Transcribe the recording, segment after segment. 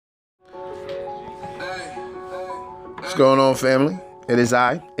What's going on, family? It is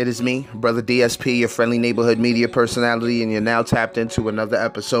me, Brother DSP, your friendly neighborhood media personality, and you're now tapped into another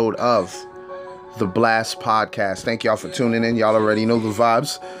episode of the Blast Podcast. Thank y'all for tuning in. Y'all already know the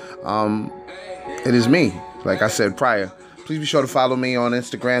vibes. It is me, like I said prior. Please be sure to follow me on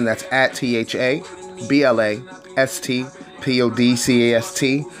Instagram. That's at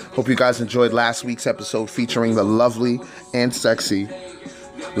THABLASTPODCAST. Hope you guys enjoyed last week's episode featuring the lovely and sexy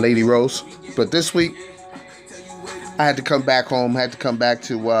Lady Rose. But this week, I had to come back home, had to come back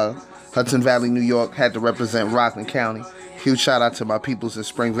to Hudson Valley, New York, had to represent Rockland County. Huge shout out to my peoples in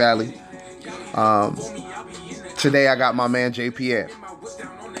Spring Valley. Today I got my man Jay Pierre.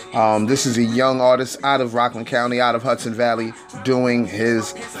 This is a young artist out of Rockland County, out of Hudson Valley, doing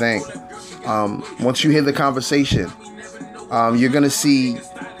his thing. Once you hear the conversation, you're going to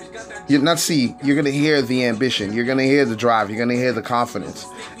you're going to hear the ambition. You're going to hear the drive. You're going to hear the confidence.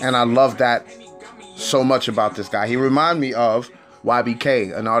 And I love that so much about this guy. He reminded me of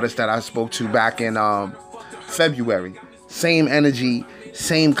YBK, an artist that I spoke to back in February. Same energy,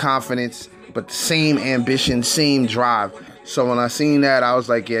 same confidence, but the same ambition, same drive. So when I seen that, I was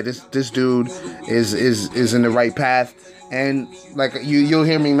like, yeah, this dude is in the right path. And like you'll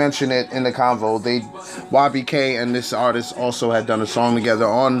hear me mention it in the convo. YBK and this artist also had done a song together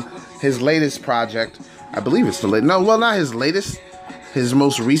on his latest project. I believe it's the latest. No, well, not his latest. His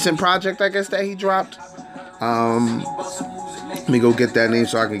most recent project, I guess, that he dropped. Let me go get that name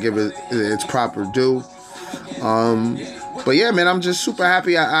so I can give it its proper due. But yeah, man, I'm just super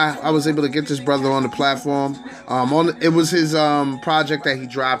happy I was able to get this brother on the platform. It was his project that he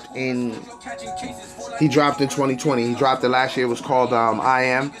dropped in 2020. He dropped it last year. It was called I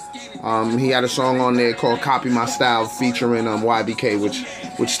Am. He had a song on there called Copy My Style featuring YBK,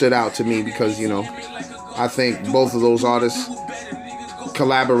 which stood out to me because, you know, I think both of those artists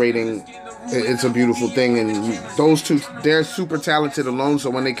collaborating, it's a beautiful thing, and those two, they're super talented alone, so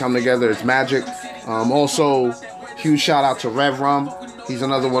when they come together, it's magic. Also, huge shout out to Rev Rum. He's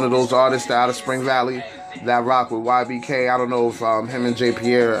another one of those artists out of Spring Valley that rock with YBK. I don't know if him and Jay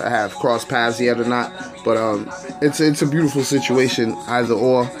Pierre have crossed paths yet or not, but it's a beautiful situation either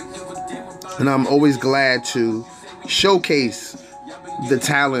or, and I'm always glad to showcase the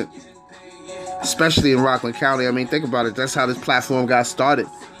talent, especially in Rockland County. I mean, think about it. That's how this platform got started.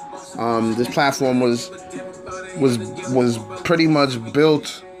 This platform was pretty much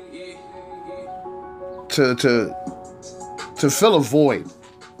built to fill a void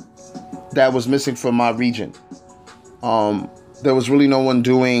that was missing from my region. There was really no one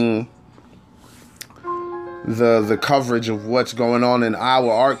doing the coverage of what's going on in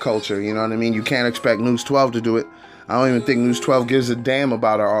our art culture. You know what I mean? You can't expect News 12 to do it. I don't even think News 12 gives a damn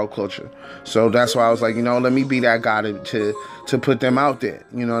about our art culture. So that's why I was like, you know, let me be that guy to put them out there.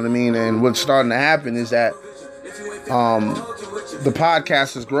 You know what I mean? And what's starting to happen is that the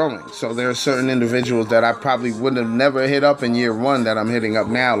podcast is growing. So there are certain individuals that I probably would have never hit up in year one that I'm hitting up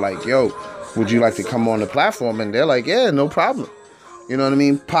now. Like, yo, would you like to come on the platform? And they're like, yeah, no problem. You know what I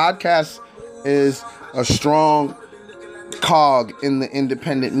mean? Podcast is a strong cog in the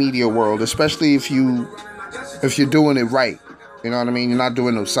independent media world, especially if you're doing it right. You know what I mean? You're not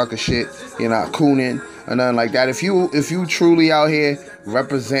doing no sucker shit. You're not cooning or nothing like that. If you truly out here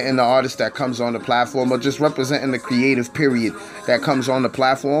representing the artist that comes on the platform, or just representing the creative period that comes on the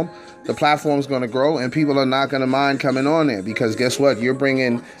platform's going to grow, and people are not going to mind coming on there, because guess what? You're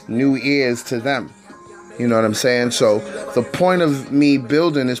bringing new ears to them. You know what I'm saying? So the point of me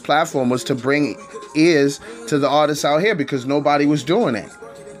building this platform was to bring ears to the artists out here, because nobody was doing that.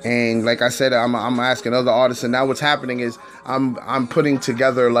 And like I said, I'm asking other artists, and now what's happening is I'm putting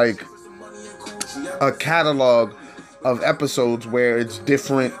together like a catalog of episodes where it's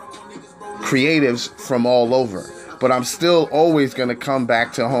different creatives from all over. But I'm still always going to come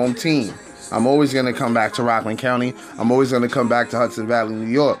back to home team. I'm always going to come back to Rockland County. I'm always going to come back to Hudson Valley, New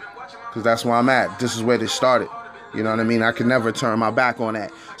York, because that's where I'm at. This is where this started. You know what I mean? I could never turn my back on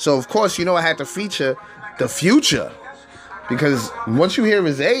that. So, of course, you know, I had to feature the future, because once you hear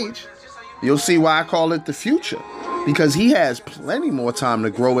his age, you'll see why I call it the future. Because he has plenty more time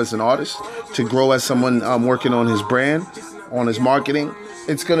to grow as an artist, to grow as someone working on his brand, on his marketing.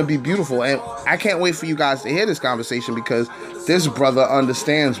 It's going to be beautiful. And I can't wait for you guys to hear this conversation, because this brother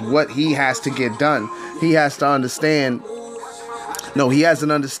understands what he has to get done. He has to understand. No, he has an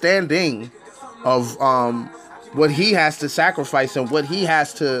understanding of what he has to sacrifice and what he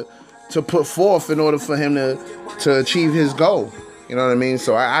has to put forth in order for him to achieve his goal. You know what I mean?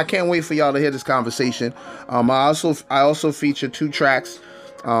 So I can't wait for y'all to hear this conversation. I also feature 2 tracks.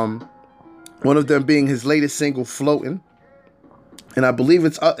 One of them being his latest single, Floatin'. And I believe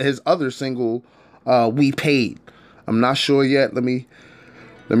it's his other single, We Paid. I'm not sure yet. Let me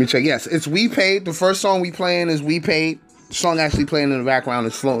check. Yes, it's We Paid. The first song we playing is We Paid. The song actually playing in the background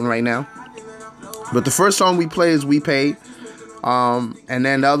is floating right now. But the first song we play is We Paid. And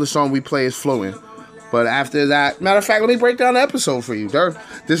then the other song we play is Floating. But after that, matter of fact, let me break down the episode for you, Dirk.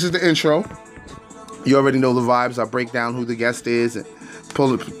 This is the intro. You already know the vibes. I break down who the guest is and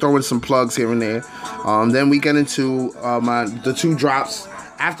throw in some plugs here and there. Then we get into the 2 drops.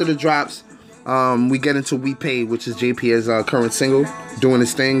 After the drops, we get into We Paid, which is JP's current single, doing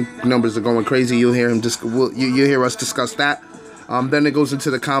his thing. Numbers are going crazy. You'll hear him. You'll hear us discuss that. Then it goes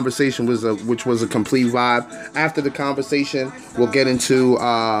into the conversation, which was a complete vibe. After the conversation, we'll get into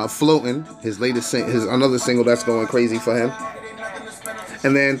Floating, his another single that's going crazy for him.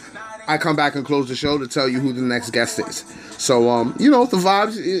 And then I come back and close the show to tell you who the next guest is. So, the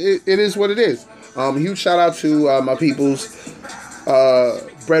vibes, it is what it is. Huge shout out to my peoples,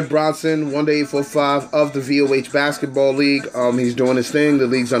 Brett Bronson, 1-845 of the VOH Basketball League. He's doing his thing. The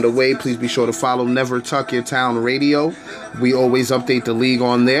league's underway. Please be sure to follow Never Tuck Your Town Radio. We always update the league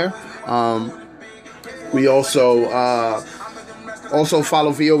on there. We also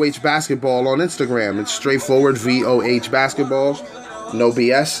follow VOH Basketball on Instagram. It's straightforward VOH Basketball. No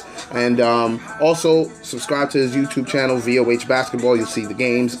BS. And also subscribe to his YouTube channel, VOH Basketball. You'll see the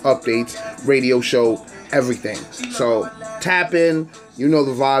games, updates, radio show, everything. So tap in. You know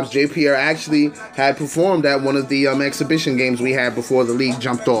the vibes. JPR actually had performed at one of the exhibition games we had before the league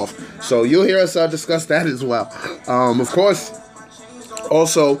jumped off. So you'll hear us discuss that as well. Of course,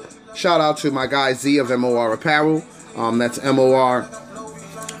 also, shout out to my guy Z of MOR Apparel. That's MOR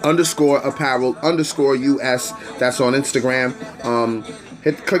 _apparel _US. That's on Instagram.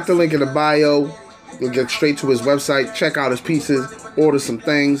 Click the link in the bio. You'll get straight to his website. Check out his pieces. Order some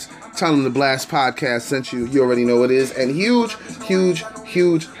things. Tell him the Blast Podcast sent you. You already know what it is. And huge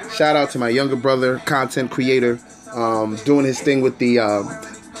shout out to my younger brother, content creator, doing his thing with the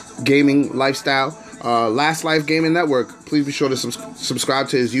gaming lifestyle. Last Life Gaming Network. Please be sure to subscribe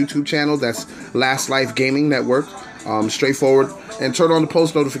to his YouTube channel. That's Last Life Gaming Network. Straightforward. And turn on the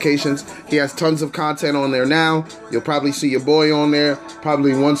post notifications. He has tons of content on there now. You'll probably see your boy on there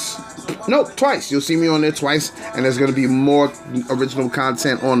twice. You'll see me on there twice, and there's going to be more original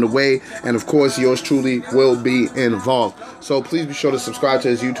content on the way. And of course, yours truly will be involved. So please be sure to subscribe to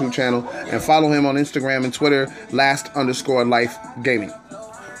his YouTube channel and follow him on Instagram and Twitter, Last_Life Gaming.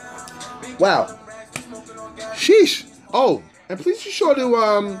 Wow. Sheesh. Oh, and please be sure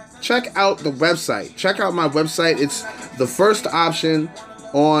to check out the website. Check out my website. It's the first option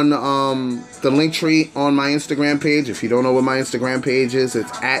on the link tree on my Instagram page. If you don't know what my Instagram page is, it's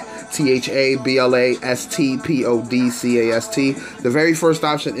at THABLASTPODCAST. The very first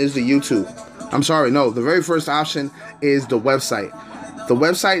option is the YouTube. The very first option is the website. The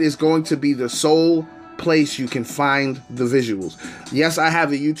website is going to be the sole place you can find the visuals. Yes, I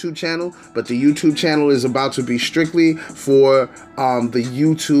have a YouTube channel, but the YouTube channel is about to be strictly for the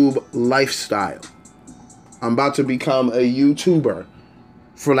YouTube lifestyle. I'm about to become a YouTuber,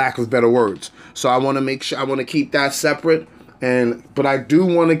 for lack of better words. So I want to make sure, I want to keep that separate, but I do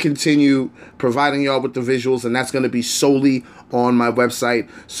want to continue providing y'all with the visuals, and that's going to be solely on my website.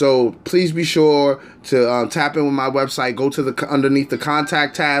 So please be sure to tap in with my website. Go to underneath the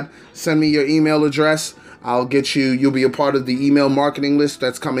contact tab, send me your email address. You'll be a part of the email marketing list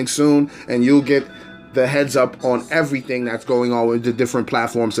that's coming soon, and you'll get the heads up on everything that's going on with the different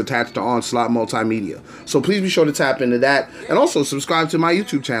platforms attached to Onslaught Multimedia. So please be sure to tap into that, and also subscribe to my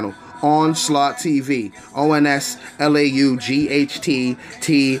YouTube channel, Onslaught TV, ONSLAUGHT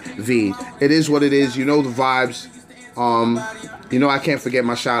TV. It is what it is. You know the vibes. I can't forget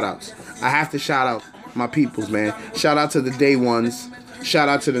my shout outs. I have to shout out my peoples, man. Shout out to the day ones. Shout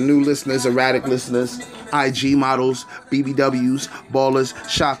out to the new listeners, erratic listeners, IG models, BBWs, ballers,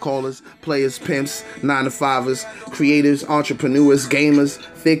 shot callers, players, pimps, 9-to-5ers, creatives, entrepreneurs, gamers,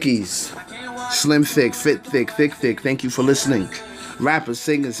 thickies, slim thick, fit thick, thick thick. Thank you for listening. Rappers,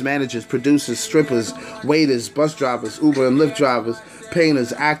 singers, managers, producers, strippers, waiters, bus drivers, Uber and Lyft drivers,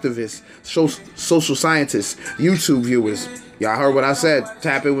 painters, activists, social scientists, YouTube viewers. Y'all heard what I said.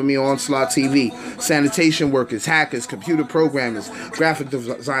 Tap in with me on Onslaught TV. Sanitation workers, hackers, computer programmers, graphic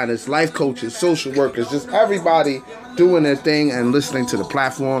designers, life coaches, social workers, just everybody doing their thing and listening to the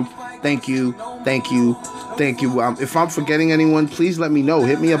platform. Thank you. Thank you. Thank you. If I'm forgetting anyone, please let me know.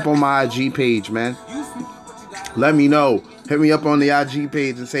 Hit me up on my IG page, man. Let me know. Hit me up on the IG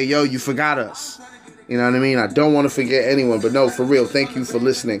page and say, yo, you forgot us. You know what I mean? I don't want to forget anyone, but no, for real, thank you for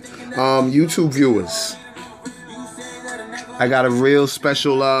listening. YouTube viewers, I got a real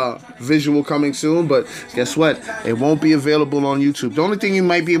special visual coming soon, but guess what? It won't be available on YouTube. The only thing you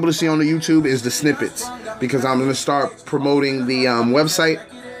might be able to see on the YouTube is the snippets, because I'm going to start promoting the website.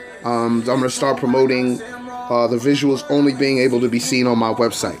 I'm going to start promoting the visuals only being able to be seen on my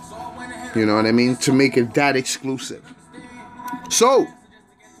website. You know what I mean? To make it that exclusive. So,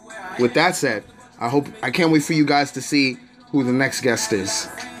 with that said, I can't wait for you guys to see who the next guest is.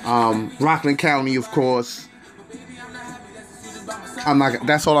 Rockland County, of course.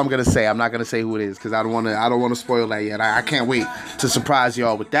 That's all I'm gonna say. I'm not gonna say who it is because I don't want to spoil that yet. I can't wait to surprise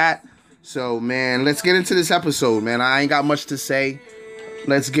y'all with that. So, man, let's get into this episode, man. I ain't got much to say.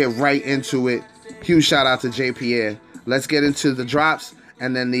 Let's get right into it. Huge shout out to J. Pierre. Let's get into the drops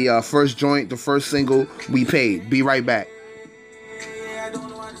and then the first joint, the first single, We Paid. Be right back.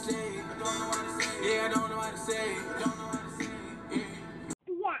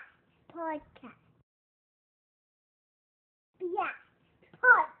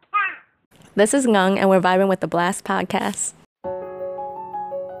 This is Ngung, and we're vibing with the Blast Podcast.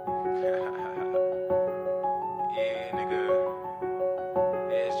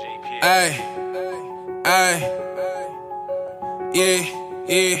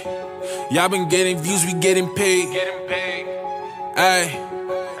 Y'all been getting views, we getting paid.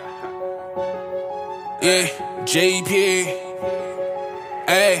 JP.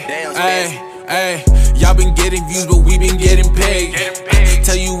 Y'all been getting views, but we been getting paid.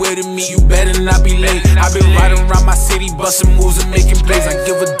 Tell you where to meet, you better not be late. I've been riding around my city, busting moves and making plays. I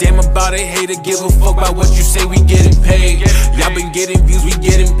give a damn about it, hater, give a fuck about what you say, we getting paid. Y'all been getting views, we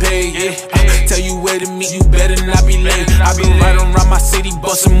getting paid. Tell you where to meet, you better not be late. I've been riding around my city,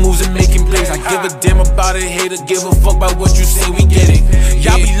 busting moves and making plays. I give a damn about it, hater, give a fuck about what you say, we getting.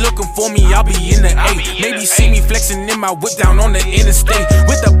 Y'all be looking for me, I'll be in the A. Maybe see me flexing in my whip down on the interstate.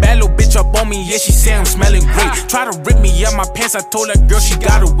 With a bad little bitch up on me, yeah, she say I'm smelling great. Try to rip me up my pants, I told that girl she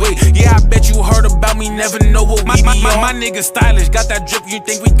got away. Yeah, I bet you heard about me, never know what we be on. My nigga stylish, got that drip, you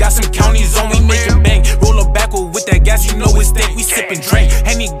think we got some counties on. We making bang, roll a backward with that gas, you know it's thick. We sippin' drink,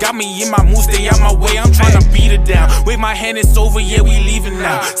 and he got me in my mood, stay out my way. I'm tryna beat her down. Wait, my hand is over, yeah, we leaving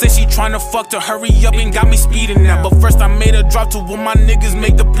now. Say she tryna fuck to hurry up and got me speeding now. But first I made a drop to all my niggas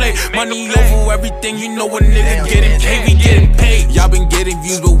make the play. Money over everything, you know a nigga getting paid, we getting paid. Y'all been getting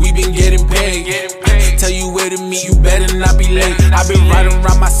views, but we been getting paid. Tell you where to meet, you better not be late. I've been riding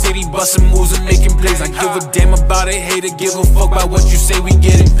around my city, busting moves and making plays. I give a damn about it, hater, give a fuck about what you say, we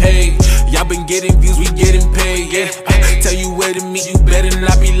getting paid. Y'all been getting views, we getting paid, Tell you where to meet, you better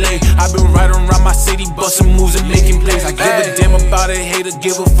not be late. I've been riding around my city, busting moves and making plays. I give a damn about it, hater,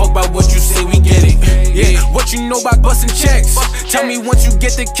 give a fuck about what you say, we getting. What you know about busting checks? Tell me once you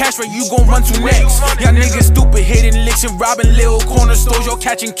get the cash, where you gon' run to next? Y'all niggas stupid, hitting licks and robbing little corner stores. Y'all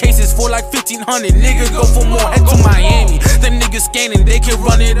catching cases for like 1,500. Niggas go for more, head to Miami. Them niggas scanning, they can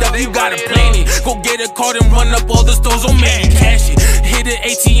run it up, you gotta plan it. Go get a card and run up all the stores, oh man, cash it. Hit the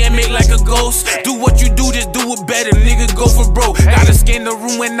ATM, make like a ghost. Do what you do, just do it better, nigga, go for broke. Gotta scan the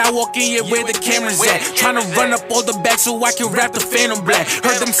room when I walk in, yeah, where the cameras at. Tryna run up all the bags so I can rap the Phantom Black.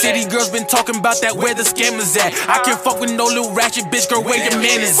 Heard them city girls been talking about that, where the scammers at. I can't fuck with no little ratchet bitch, girl, where your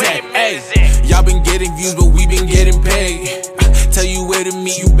man is at. Ay, y'all been getting views, but we been getting paid. Tell you where to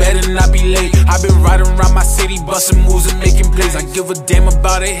meet, you better not be late. I've been riding around my city, busting moves and making plays. I give a damn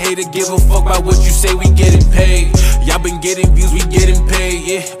about it, hater, give a fuck about what you say, we getting paid. Y'all been getting views, we getting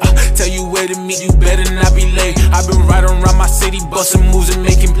paid, Tell you where to meet, you better not be late. I've been riding around my city, busting moves and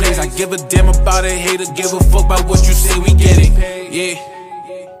making plays. I give a damn about it, hater, give a fuck about what you say, we getting paid,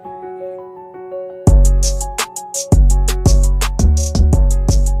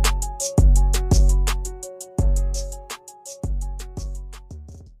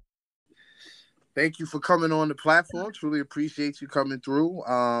 Thank you for coming on the platform. Truly appreciate you coming through.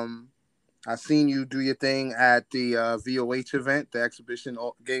 I seen you do your thing at the VOH event, the exhibition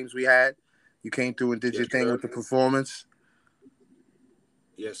games we had. You came through and did your thing with the performance.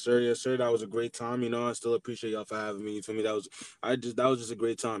 Yes, sir. Yes, sir. That was a great time. You know, I still appreciate y'all for having me. You feel me? That was just a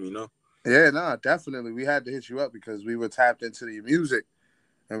great time. You know. Yeah, no, definitely. We had to hit you up because we were tapped into your music.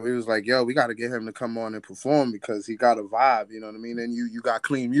 And we was like, yo, we got to get him to come on and perform because he got a vibe, you know what I mean? And you got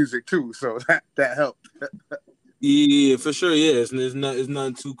clean music too, so that helped. Yeah, for sure. Yeah, it's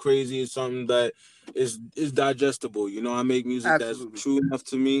nothing too crazy. It's something that is digestible. You know, I make music Absolutely. That's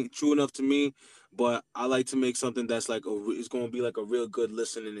true enough to me. But I like to make something that's like it's going to be like a real good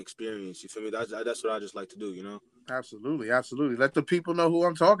listening experience. You feel me? That's what I just like to do. You know. Absolutely. Let the people know who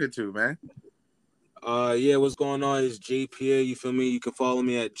I'm talking to, man. Yeah, what's going on is JPA, you feel me? You can follow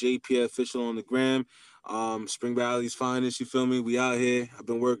me at JPA Official on the gram. Spring Valley's finest, you feel me? We out here. I've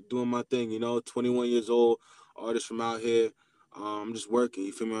been doing my thing, you know, 21 years old, artist from out here. I'm just working.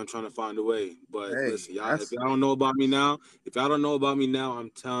 You feel me? I'm trying to find a way. But Hey, listen, y'all, if that's y'all don't know about me now, I'm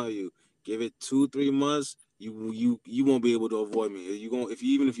telling you, give it 2-3 months. You won't be able to avoid me.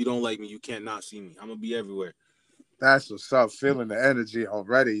 Even if you don't like me, you can't not see me. I'm gonna be everywhere. that's what's up. Feeling the energy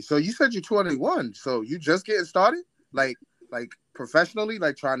already. So you said you're 21. So you just getting started, like professionally,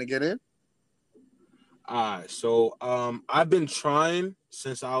 like trying to get in. All right. So I've been trying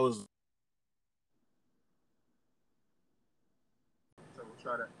since I was. So we'll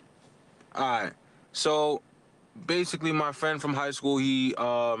try that. All right. So basically, my friend from high school, he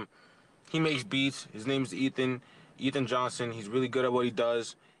makes beats. His name's Ethan Johnson. He's really good at what he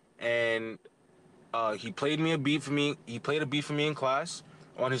does, and he played me a beat for me. He played a beat for me in class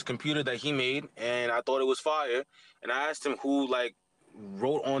on his computer that he made, and I thought it was fire. And I asked him who like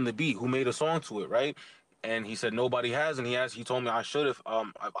wrote on the beat, who made a song to it, right? And he said nobody has. And he told me I should have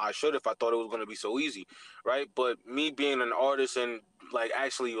I should if I thought it was gonna be so easy, right? But me being an artist and like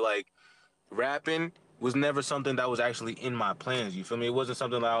actually like rapping was never something that was actually in my plans. You feel me? It wasn't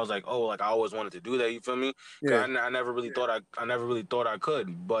something that I was like, oh, like I always wanted to do that. You feel me? Cause Yeah. I never really thought I never really thought I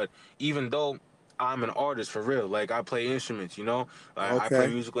could. But even though I'm an artist for real, like I play instruments, you know, I play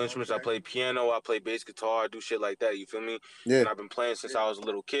Okay. musical instruments. I play piano. I play bass guitar. I do shit like that. You feel me? Yeah. And I've been playing since I was a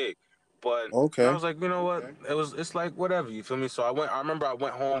little kid. But I Okay. was like, you know what? It's like whatever. You feel me? So I remember I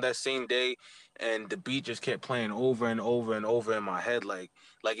went home that same day, and the beat just kept playing over and over and over in my head, like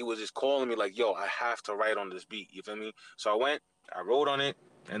it was just calling me like, yo, I have to write on this beat. You feel me? So I wrote on it,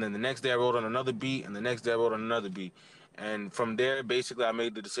 and then the next day I wrote on another beat, and the next day I wrote on another beat. And from there, basically, I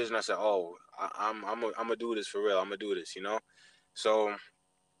made the decision. I said, oh, I'm gonna do this for real. I'm gonna do this, you know. So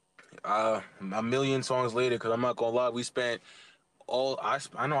a million songs later, because I'm not gonna lie, we spent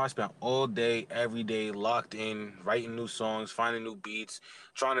I know I spent all day, every day locked in, writing new songs, finding new beats,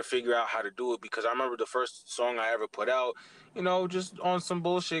 trying to figure out how to do it. Because I remember the first song I ever put out, you know, just on some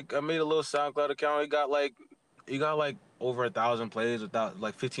bullshit. I made a little SoundCloud account. It got like over 1,000 plays, without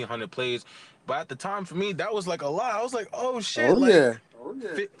like 1,500 plays. But at the time, for me, that was like a lot. I was like, oh shit, Oh yeah.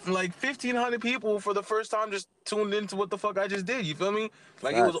 like 1,500 people for the first time just tuned into what the fuck I just did. You feel me?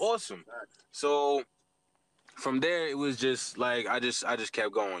 Like it was Facts. awesome. So from there it was just like I just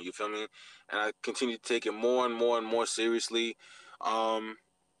kept going, you feel me, and I continued to take it more and more and more seriously.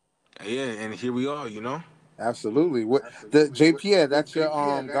 Yeah, and here we are, you know. Absolutely. What the JPN? That's your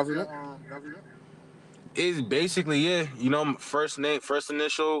government. It's basically, yeah, you know, first name, first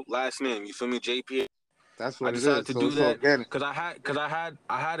initial, last name, you feel me, JP. That's I what it decided is. to So do it's that organic. because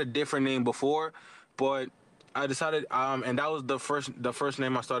I had a different name before, but I decided and that was the first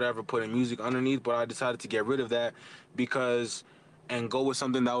name I started ever putting music underneath, but I decided to get rid of that because and go with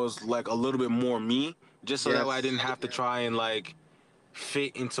something that was like a little bit more me, just so that way I didn't Yes. have to try and like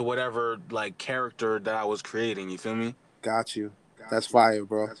fit into whatever like character that I was creating, you feel me? Got you. That's fire,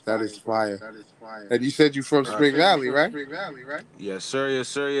 bro. That is fire. And you said you from Right. Spring Valley, right? Yes, sir. Yes,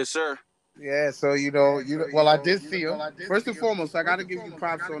 sir. Yes, sir. Yeah. So well, I did see him. First and foremost, I got to give you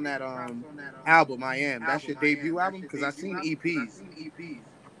props on that album. I am. That's your debut album because I seen EPs.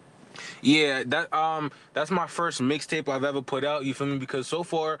 Yeah, that's my first mixtape I've ever put out, you feel me? Because so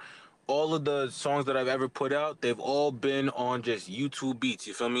far all of the songs that I've ever put out, they've all been on just YouTube beats,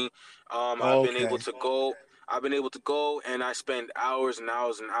 you feel me? I've been able Okay. to go and I spend hours and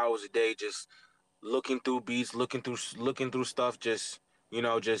hours and hours a day just looking through beats, looking through stuff, just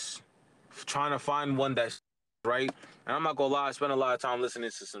just trying to find one that's right. And I'm not gonna lie, I spend a lot of time listening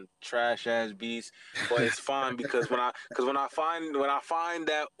to some trash ass beats, but it's fine because when I find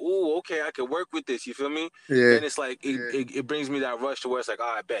that, ooh, okay, I can work with this. You feel me? Yeah. Then it's like it brings me that rush to where it's like,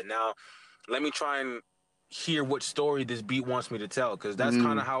 oh, I bet now let me try and hear what story this beat wants me to tell, because that's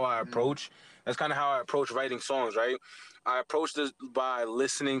kind Mm. of how I approach. That's kind of how I approach writing songs, right? I approach this by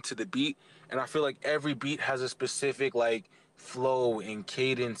listening to the beat, and I feel like every beat has a specific like flow and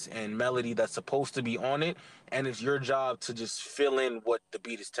cadence and melody that's supposed to be on it, and it's your job to just fill in what the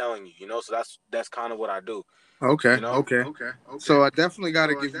beat is telling you, you know. So that's kind of what I do, Okay. you know. Okay. So I definitely got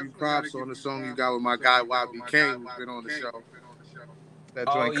to give you props on the song you got with my guy YBK, who's been on the show. That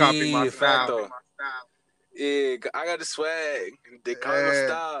Oh joint yeah, copy my yeah, yeah, style. facto. Yeah, I got the swag, the Congo Yeah.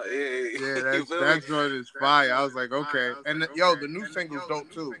 style. Yeah, Yeah, you that's feel me? that joint is fire. I was like, okay. And yo, the new single's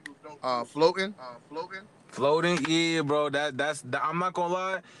dope too. Floating. Floating, yeah, bro. I'm not gonna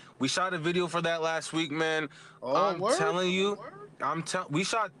lie. We shot a video for that last week, man. Oh, I'm word? telling you, I'm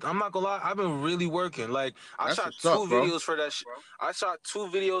not gonna lie, I've been really working. Like I That's shot what's two up, bro. videos for that. I shot 2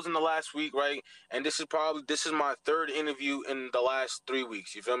 videos in the last week, right? And this is my third interview in the last 3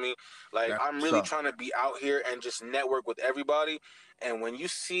 weeks. You feel me? Like That's I'm what's really up. trying to be out here and just network with everybody. And when you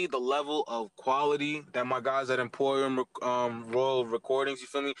see the level of quality that my guys at Emporium Royal Recordings, you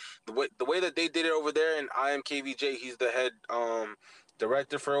feel me? The way that they did it over there, and I am KVJ, he's the head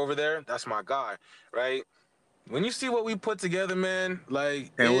director for over there. That's my guy, right? When you see what we put together, man,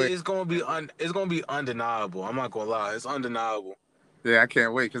 like Can't wait. it's gonna be undeniable. I'm not gonna lie, it's undeniable. Yeah, I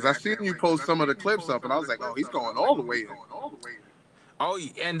can't wait because I seen you post some of the clips up, and I was like, oh, he's going all the way in. Oh,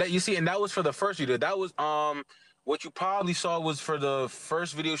 and that you see, and that was for the first video. That was what you probably saw was for the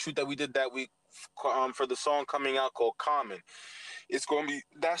first video shoot that we did that week, for the song coming out called Common.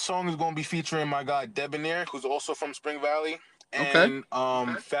 That song is gonna be featuring my guy Debonair, who's also from Spring Valley, Okay.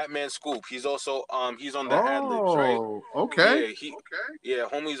 and Fat Man Scoop. He's also he's on the ad libs, right? Oh, okay. Yeah,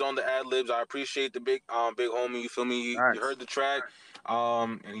 homie's on the ad libs. I appreciate the big homie. You feel me? You Nice. heard the track,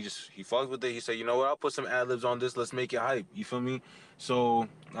 and he fucked with it. He said, you know what? I'll put some ad libs on this. Let's make it hype. You feel me? So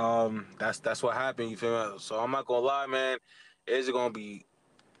that's what happened. You feel me? So I'm not gonna lie, man. It's gonna be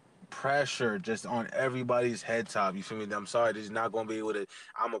pressure just on everybody's head top. You feel me? I'm sorry, they're not gonna be able to.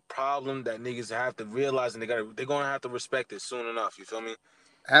 I'm a problem that niggas have to realize, and they're gonna have to respect it soon enough. You feel me?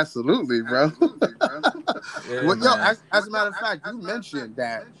 Absolutely, bro. Yeah, Well, yo, man. as a matter of fact, you mentioned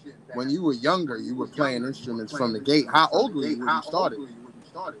that when you were younger, you were playing instruments from the gate. How old were you when you started?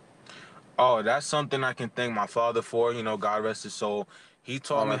 Oh, that's something I can thank my father for. You know, God rest his soul. He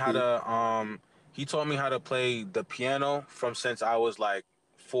taught me how R.I.P. to he taught me how to play the piano from since I was like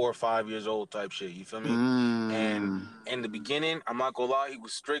 4 or 5 years old type shit. You feel me? And Mm. in the beginning, I'm not gonna lie, he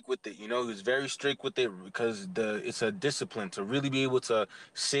was strict with it. You know, he was very strict with it because it's a discipline to really be able to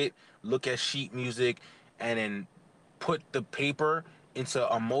sit, look at sheet music, and then put the paper into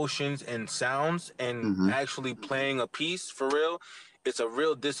emotions and sounds and Mm-hmm. actually playing a piece for real. It's a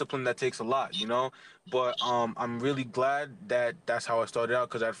real discipline that takes a lot, you know. But I'm really glad that that's how I started out,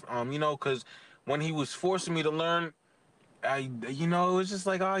 because because when he was forcing me to learn, it was just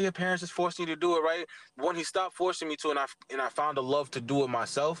like, oh, your parents just forcing you to do it, right? When he stopped forcing me to, and I found a love to do it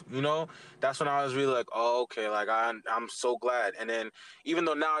myself, that's when I was really like, oh, okay, like I'm so glad. And then even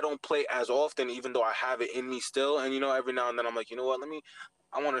though now I don't play as often, even though I have it in me still, and every now and then I'm like, you know what,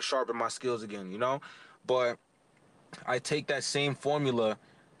 I want to sharpen my skills again. But I take that same formula.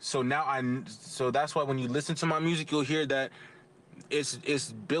 So that's why when you listen to my music, you'll hear that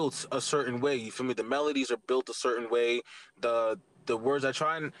it's built a certain way. You feel me? The melodies are built a certain way. The words I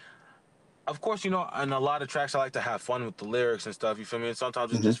try, and of course, in a lot of tracks I like to have fun with the lyrics and stuff. You feel me? And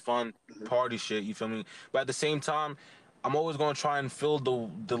sometimes it's Mm-hmm. just fun party shit. You feel me? But at the same time, I'm always gonna try and fill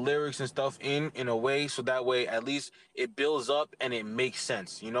the lyrics and stuff in a way so that way at least it builds up and it makes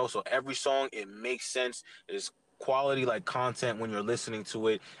sense. So every song, it makes sense. It's quality like content when you're listening to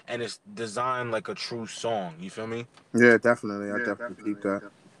it, and it's designed like a true song. You feel me? Yeah, definitely. I definitely keep that.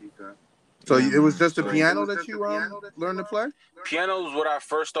 So Yeah, it was man. just the So piano that you learned to play? piano was what I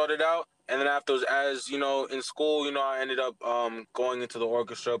first started out, and then afterwards, as in school, I ended up going into the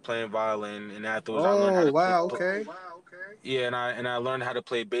orchestra playing violin, and afterwards I learned how Oh, to wow. Okay. yeah, and I learned how to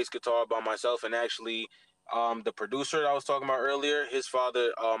play bass guitar by myself, and actually. The producer that I was talking about earlier, his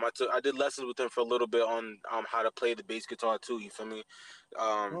father, I did lessons with him for a little bit on how to play the bass guitar too. You feel me?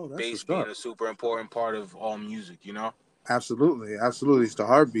 Oh, that's Bass what's being up. a super important part of all music. Absolutely. Absolutely. It's the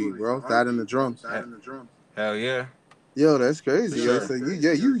heartbeat, bro. That and the drums. Hell yeah, Yo, that's for crazy. Yo, sure. so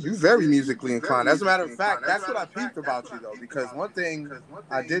you very musically inclined. As a matter of fact, that's what I peeped about you though, because one thing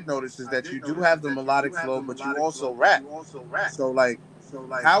I did notice is that you do have the melodic flow, but you also rap. So like,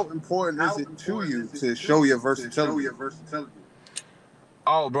 how important is it to you to show your versatility?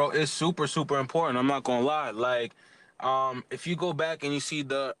 Oh, bro, it's super, super important. I'm not gonna lie. Like, if you go back and you see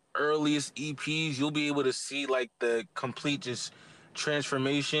the earliest EPs, you'll be able to see like the complete just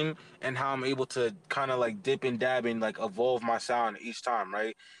transformation and how I'm able to kind of like dip and dab and like evolve my sound each time,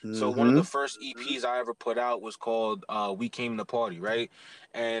 right? So one of Mm-hmm. the first EPs I ever put out was called "We Came to Party," right?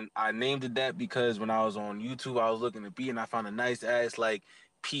 And I named it that because when I was on YouTube, I was looking at beat and I found a nice ass like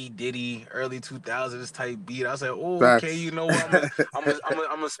P Diddy early 2000s type beat. I said, "Oh, okay, Facts. you know what? I'm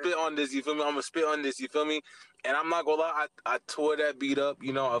gonna spit on this. You feel me? I'm gonna spit on this. You feel me?" And I'm not gonna lie, I tore that beat up.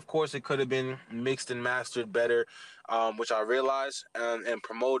 Of course, it could have been mixed and mastered better, which I realized and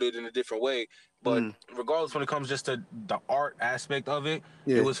promoted in a different way. But Mm, regardless, when it comes just to the art aspect of it,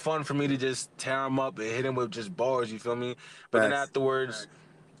 it yeah. was fun for me to just tear him up and hit him with just bars. You feel me? But then Facts. afterwards.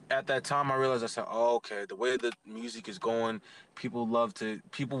 at that time I realized, I said, oh, okay, the way the music is going, people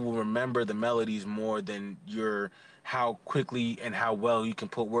will remember the melodies more than your how quickly and how well you can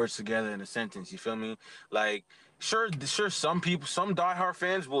put words together in a sentence. You feel me? Like, sure, some diehard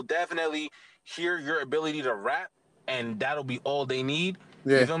fans will definitely hear your ability to rap, and that'll be all they need.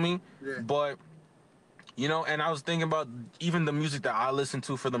 You Yeah. feel me? Yeah. But and I was thinking about even the music that I listen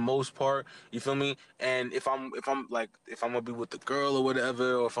to for the most part. You feel me? And if I'm gonna be with the girl or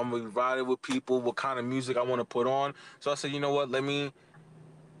whatever, or if I'm gonna be riding with people, what kind of music I want to put on. So I said, you know what? Let me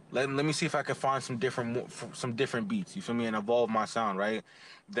see if I can find some different beats. You feel me? And evolve my sound, right?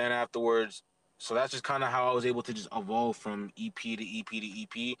 Then afterwards. So that's just kind of how I was able to just evolve from EP to EP to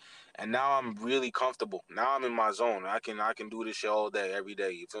EP, and now I'm really comfortable. Now I'm in my zone. I can do this shit all day, every day.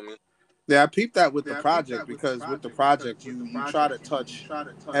 You feel me? Yeah, I peeped that with the project because with the project you try to touch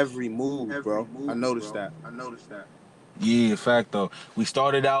every mood, bro. I noticed that. Yeah, fact though. We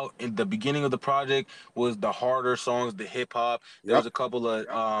started out in the beginning of the project was the harder songs, the hip hop. There was Yep. a couple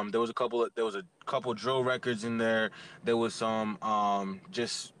of there was a couple drill records in there. There was some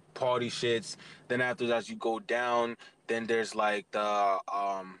just party shits. Then after that, as you go down, then there's like the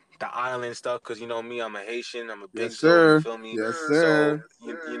island stuff, cause you know me, I'm a Haitian, I'm a big Yes, Zoe, you sir. feel me? Yes, So sir.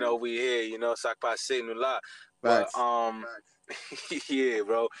 we here, sac passe nous là. But Facts. yeah,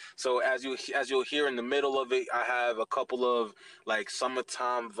 bro. So as you'll hear in the middle of it, I have a couple of like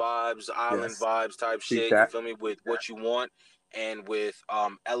summertime vibes, island Yes. vibes type Peep shit. You that. feel me? With What You Want and with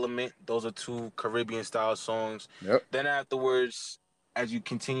Element. Those are two Caribbean style songs. Yep. Then afterwards, as you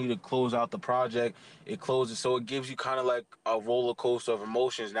continue to close out the project, it closes, so it gives you kind of like a roller coaster of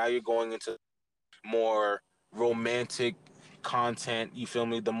emotions. Now you're going into more romantic content. You feel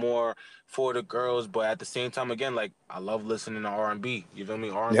me? The more for the girls, but at the same time, again, like I love listening to R&B. You feel me?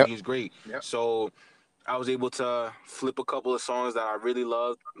 Yep. R&B is great. Yep. So I was able to flip a couple of songs that I really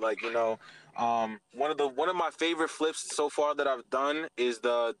loved. Like one of my favorite flips so far that I've done is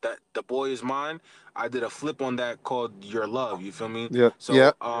the Boy Is Mine. I did a flip on that called Your Love. You feel me? Yep. So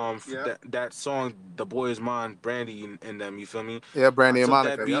Yep. that song, The Boy Is Mine, Brandy and them. You feel me? Yeah, I Brandy and took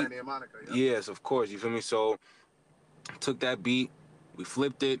that Monica. beat. Yep. Brandy and Monica. Yep. Yes, of course. You feel me? So took that beat, we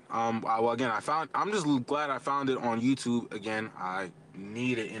flipped it. Again, I'm just glad I found it on YouTube. Again, I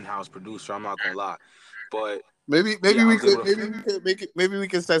need an in-house producer. I'm not gonna lie, but Maybe yeah, I we was able could to. make it. Maybe we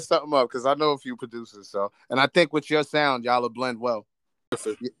can set something up because I know a few producers. So, and I think with your sound, y'all will blend well.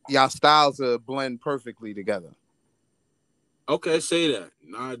 Y'all styles will blend perfectly together. Okay, say that.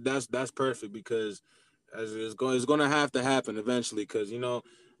 Nah, that's perfect because as it's going to have to happen eventually. Because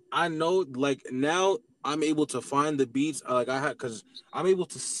I know like now I'm able to find the beats like I had because I'm able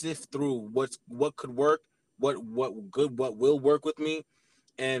to sift through what could work, what will work with me,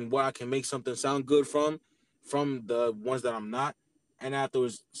 and what I can make something sound good from the ones that I'm not. And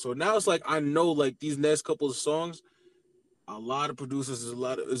afterwards, so now it's like I know like these next couple of songs, a lot of producers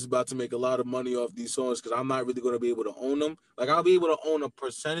is about to make a lot of money off these songs because I'm not really going to be able to own them. Like I'll be able to own a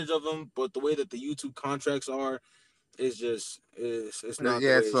percentage of them, but the way that the YouTube contracts are, is just it's not the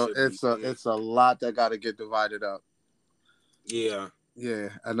Yeah, way it should be. it's a lot that got to get divided up. Yeah. Yeah,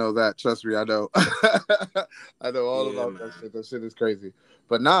 I know that. Trust me, I know. I know all about man. that shit. That shit is crazy.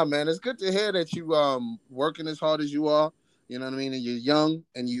 But nah, man, it's good to hear that you working as hard as you are. You know what I mean? And you're young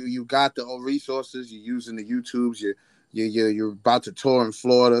and you got the resources. You're using the YouTubes. You're about to tour in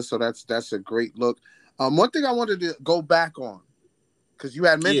Florida, so that's a great look. One thing I wanted to go back on because you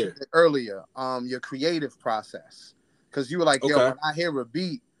had mentioned it earlier. Your creative process because you were like, yo, when I hear a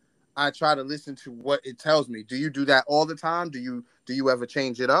beat, I try to listen to what it tells me. Do you do that all the time? Do you ever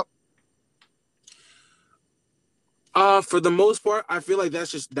change it up? For the most part, I feel like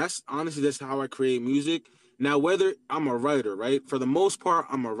that's honestly that's how I create music. Now, whether I'm a writer, right? For the most part,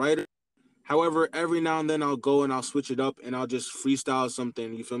 I'm a writer. However, every now and then I'll go and I'll switch it up and I'll just freestyle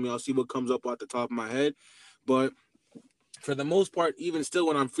something. You feel me? I'll see what comes up at the top of my head. But for the most part, even still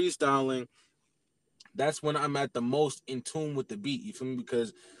when I'm freestyling, that's when I'm at the most in tune with the beat. You feel me?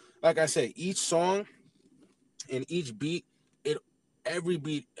 Because like I said, each song and each beat, every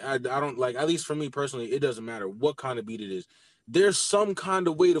beat, I don't like, at least for me personally, it doesn't matter what kind of beat it is. There's some kind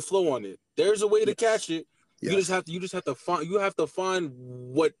of way to flow on it. There's a way to catch it. You just have to find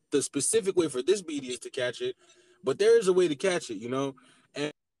what the specific way for this beat is to catch it. But there is a way to catch it,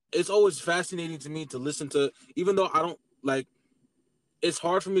 And it's always fascinating to me to listen to, even though I don't like, it's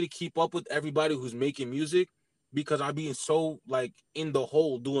hard for me to keep up with everybody who's making music because I be so like in the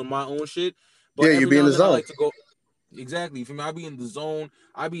hole doing my own shit. But yeah, you be in the zone. I like to go. Exactly. For me, I be in the zone.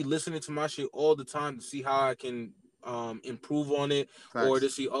 I be listening to my shit all the time to see how I can improve on it, or Facts. to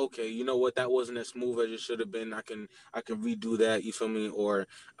see, okay, you know what, that wasn't as smooth as it should have been. I can redo that. You feel me? Or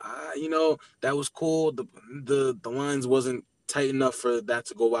that was cool. The lines wasn't tight enough for that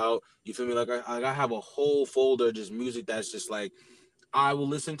to go out. You feel me? Like I have a whole folder of just music that's just like I will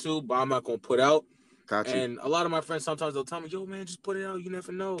listen to, but I'm not gonna put out. Got you. And a lot of my friends sometimes they'll tell me, "Yo, man, just put it out. You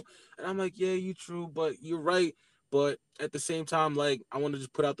never know." And I'm like, "Yeah, you true, but you're right." But at the same time, like I want to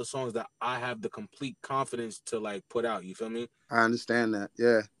just put out the songs that I have the complete confidence to like put out. You feel me? I understand that.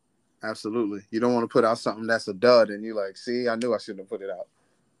 Yeah, absolutely. You don't want to put out something that's a dud, and you like, see, I knew I shouldn't have put it out.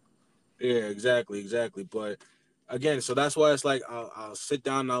 Yeah, exactly. But again, so that's why it's like I'll sit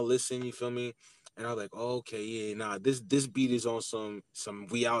down and I'll listen. You feel me? And I was like, oh, okay, yeah, nah, this beat is on some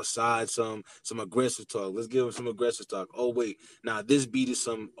we outside, some aggressive talk. Let's give him some aggressive talk. Oh wait, nah, this beat is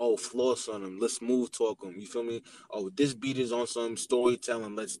some floss on him. Let's smooth talk him. You feel me? Oh, this beat is on some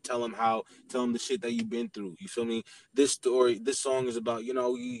storytelling. Let's tell him the shit that you've been through. You feel me? This song is about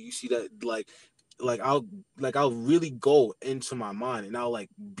you see that like I'll really go into my mind and I'll like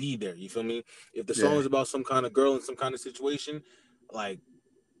be there. You feel me? If the song Yeah. is about some kind of girl in some kind of situation, like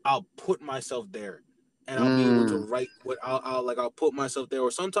I'll put myself there, and I'll be able to Mm. write what I'll put myself there.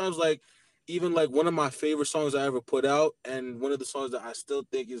 Or sometimes like even like one of my favorite songs I ever put out, and one of the songs that I still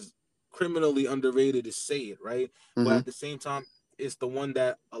think is criminally underrated is "Say It," right? But Mm-hmm. at the same time, it's the one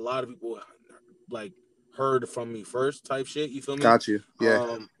that a lot of people like heard from me first, type shit. You feel me? Got you.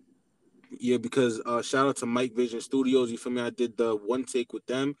 Yeah. Yeah, because shout out to Mike Vision Studios. You feel me? I did the one take with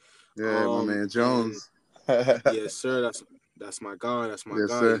them. Yeah, my man And Jones. yes, sir, that's my guy. That's my Yes,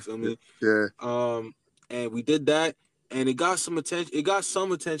 guy. You sir. feel me? Yeah. And we did that, and it got some attention. It got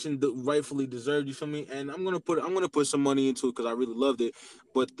some attention that rightfully deserved. You feel me? And I'm gonna put some money into it because I really loved it.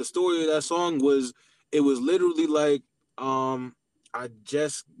 But the story of that song was, it was literally like, I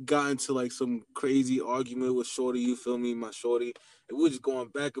just got into like some crazy argument with Shorty. You feel me? My Shorty. And we were just going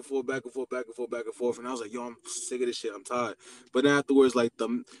back and forth, back and forth, back and forth, back and forth. And I was like, yo, I'm sick of this shit. I'm tired. But then afterwards,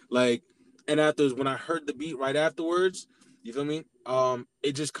 and afterwards, when I heard the beat right afterwards, you feel me?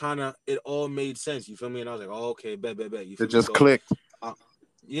 It just it all made sense. You feel me? And I was like, oh, okay, bet. You It feel me? just So, clicked. uh,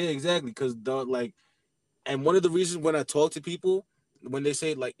 yeah, exactly. Because and one of the reasons when I talk to people, when they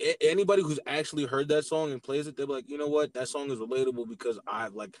say like anybody who's actually heard that song and plays it, they're like, you know what, that song is relatable because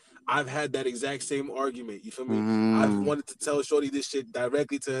I've had that exact same argument. You feel me? I've Mm. wanted to tell Shorty this shit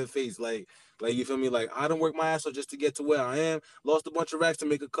directly to her face, like you feel me? Like I don't work my ass off just to get to where I am. Lost a bunch of racks to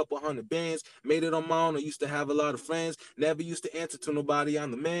make a couple hundred bands. Made it on my own. I used to have a lot of friends. Never used to answer to nobody.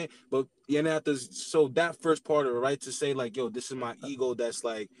 I'm the man. But so that first part of it, right, to say like, yo, this is my ego. That's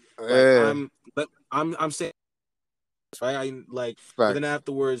like Yeah. I'm saying, right? But then Facts.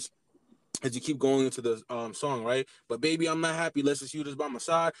 afterwards, as you keep going into the song, right? But baby, I'm not happy. Let's just you just by my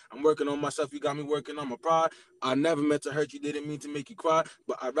side. I'm working on myself. You got me working on my pride. I never meant to hurt you. Didn't mean to make you cry.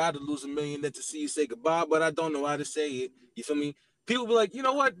 But I'd rather lose 1 million than to see you say goodbye. But I don't know how to say it. You feel me? People be like, you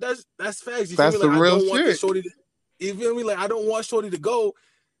know what? That's facts. You feel me? That's Like some I real don't want this shit. shorty. You feel me? Like I don't want shorty to go.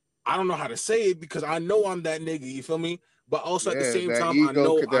 I don't know how to say it because I know I'm that nigga. You feel me? But also at the Yeah, same that time, I ego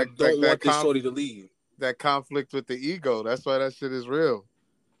know could I that that don't that want this conf shorty to leave. that conflict with the ego. That's why that shit is real.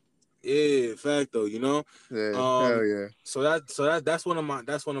 Yeah, fact though, you know. Yeah. Hell Um, yeah. that's one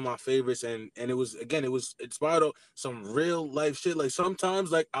of my favorites, and it was inspired of some real life shit. Like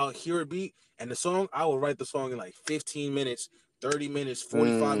sometimes like I'll hear a beat and the song, I will write the song in like 15 minutes, 30 minutes,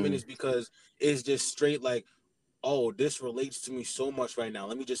 45 Mm. minutes because it's just straight like, oh, this relates to me so much right now.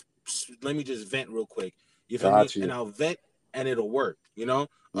 Let me just vent real quick. You feel me? Got And you. I'll vent and it'll work, you know?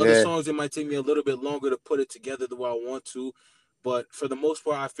 Other Yeah. songs, it might take me a little bit longer to put it together the way I want to. But for the most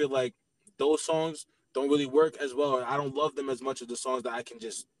part, I feel like those songs don't really work as well. And I don't love them as much as the songs that I can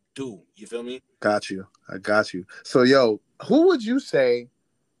just do. You feel me? Got you. I got you. So yo, who would you say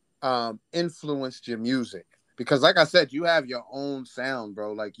influenced your music? Because like I said, you have your own sound,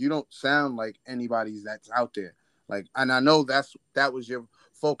 bro. Like you don't sound like anybody's that's out there. Like, and I know that was your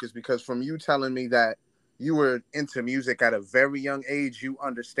focus because from you telling me that you were into music at a very young age, you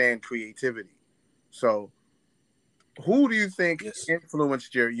understand creativity. So who do you think Yes.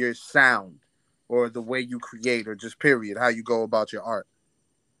 influenced your sound or the way you create or just period, how you go about your art?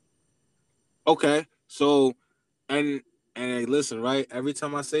 Okay. So, and hey, listen, right? Every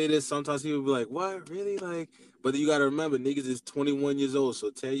time I say this, sometimes people be like, "What, really?" Like, but you gotta remember, niggas is 21 years old.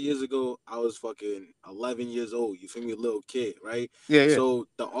 So 10 years ago, I was fucking 11 years old. You feel me, a little kid, right? Yeah, yeah. So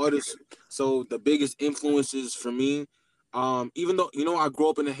the biggest influences for me, even though I grew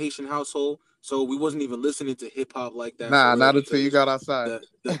up in a Haitian household, so we wasn't even listening to hip hop like that for Nah, real not until you because got outside.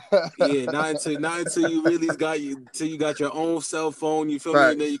 the yeah, not until you really till you got your own cell phone, you feel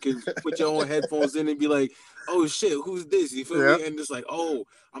me, and then you Facts. can put your own headphones in and be like, oh shit, who's this? You feel Yeah. me? And it's like, oh,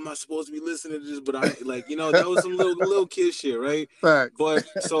 I'm not supposed to be listening to this, but I like, that was some little kid shit, right? Facts. But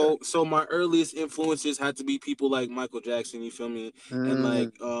so my earliest influences had to be people like Michael Jackson, you feel me? And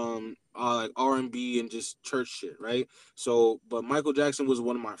like R&B and just church shit, right? So, but Michael Jackson was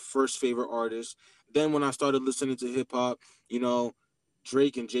one of my first favorite artists. Then when I started listening to hip hop,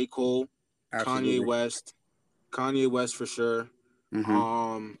 Drake and J. Cole, Absolutely. Kanye West for sure.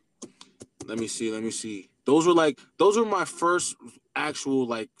 Mm-hmm. Let me see. Those were my first actual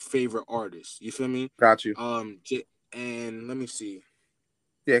like favorite artists. You feel me? Got you. And let me see.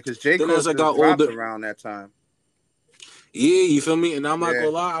 Yeah, because J. Cole as I got dropped older around that time. Yeah, you feel me? And I'm not Yeah.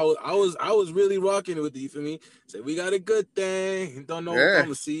 gonna lie, I was really rocking with it, you feel me? Say we got a good thing. Don't know if Yeah. I'm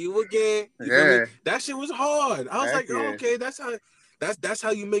gonna see you again. You feel Yeah. me? That shit was hard. I was Heck like, yeah. oh, okay, that's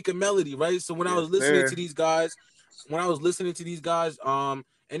how you make a melody, right? So when I was Yes, listening sir. to these guys,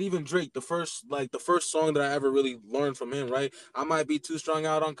 and even Drake, the first song that I ever really learned from him, right? I might be too strung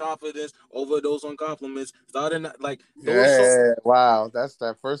out on confidence, overdose on compliments. Starting like those songs. Yeah, wow, that's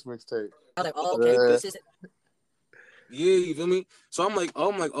that first mixtape. I was like, oh, Okay, okay, this this is Yeah, you feel me? So I'm like,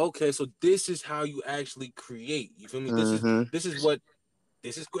 okay, so this is how you actually create. You feel me? Mm-hmm. This is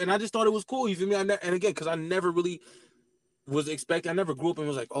cool. And I just thought it was cool. You feel me? And again, because I never really was expecting. I never grew up and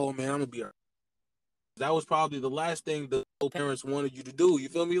was like, oh man, I'm gonna be a. That was probably the last thing the parents wanted you to do. You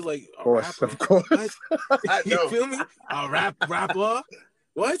feel me? Like a rapper. Of course. What? I You know. feel me? A rapper.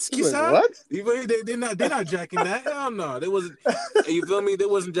 What? Like, Kisa? what? You feel me? They're not jacking that. Hell no. They wasn't. You feel me? They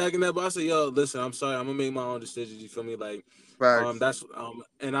wasn't jacking that. But I said, yo, listen, I'm sorry. I'm gonna make my own decisions. You feel me? Like, Facts.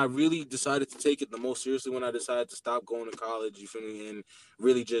 and I really decided to take it the most seriously when I decided to stop going to college. You feel me? And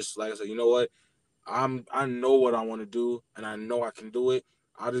really just like I said, you know what? I know what I want to do, and I know I can do it.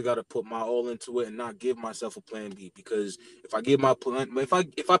 I just got to put my all into it and not give myself a plan B, because if I give my plan, if I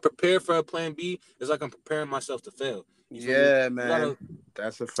prepare for a plan B, it's like I'm preparing myself to fail. You feel me? Yeah, man.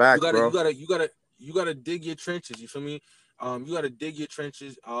 That's a fact, bro. You gotta dig your trenches. You feel me? You gotta dig your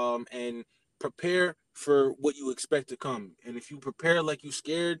trenches. And prepare for what you expect to come. And if you prepare like you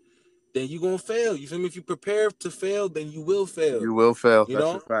scared, then you gonna fail. You feel me? If you prepare to fail, then you will fail. You will fail. You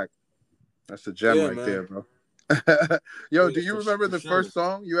That's know? a fact. That's a gem Yeah, right man. there, bro. Yo, Yeah, do you remember the first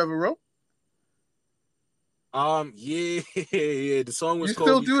song you ever wrote? Yeah. The song was You called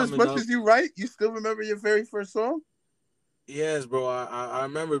still "We do as Coming much Up." as you write? You still remember your very first song? Yes, bro. I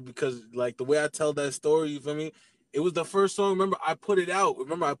remember, because like the way I tell that story, you feel me? It was the first song. Remember, I put it out.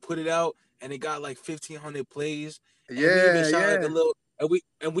 And it got like 1,500 plays. And we even shot like a little.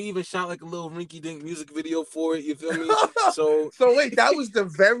 And we even shot like a little rinky-dink music video for it. You feel me? So wait, that was the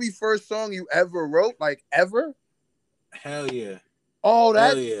very first song you ever wrote, like ever? Hell yeah. Oh,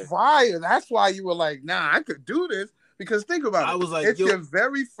 that's fire. That's why you were like, nah, I could do this. Because think about it. I was like, it's your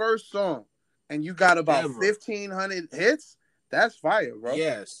very first song, and you got about 1,500 hits. That's fire, bro.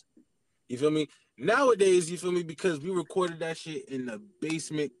 Yes. You feel me? Nowadays, you feel me? Because we recorded that shit in the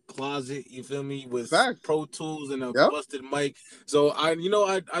basement closet, you feel me, with Pro Tools and a busted mic. So I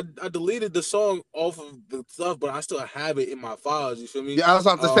deleted the song off of the stuff, but I still have it in my files. You feel me? Yeah, I was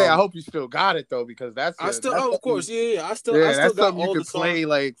about to say, I hope you still got it though, because that's of course, yeah. I still that's got something you could play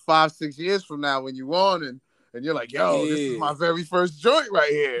like 5-6 years from now when you want, and you're like, yo, this is my very first joint right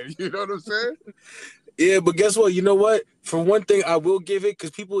here. You know what I'm saying? Yeah, but guess what? You know what? For one thing, I will give it,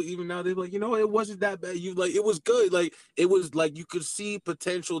 because people even now they're like, it wasn't that bad. It was good. Like it was like you could see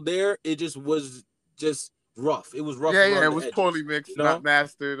potential there. It just was just rough. It was rough. Yeah, it was poorly mixed, not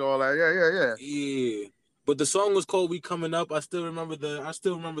mastered, all that. Yeah. But the song was called "We Coming Up." I still remember the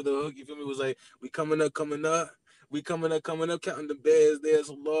hook. You feel me? It was like, "We coming up, we coming up, counting the bears. There's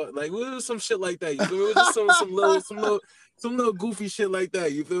a lot." Like, it was some shit like that. You feel me? It was just some little goofy shit like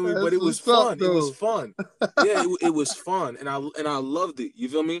that. You feel me? But it was fun. It was fun. Yeah, it was fun, and I loved it. You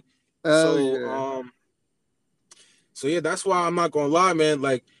feel me? So yeah, that's why I'm not gonna lie, man.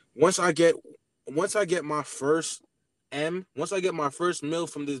 Like once I get my first once I get my first mil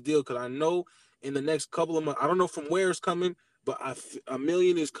from this deal, because I know in the next couple of months, I don't know from where it's coming, but $1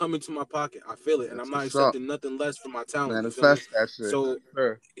 million is coming to my pocket. I feel it, and I'm not accepting nothing less from my talent. Manifest that shit. So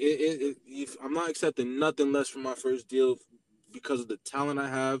I'm not accepting nothing less from my first deal, because of the talent I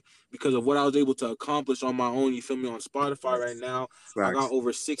have, because of what I was able to accomplish on my own. You feel me? On Spotify right now, I got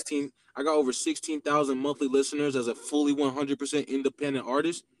over 16,000 monthly listeners as a fully 100% independent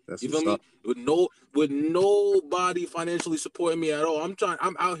artist. You feel me? With nobody financially supporting me at all. I'm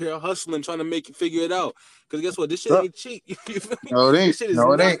out here hustling, trying to figure it out. Because guess what? This shit ain't cheap. You feel me? No, it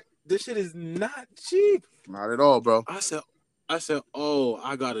ain't. This shit is not cheap. Not at all, bro. I said, I said, oh,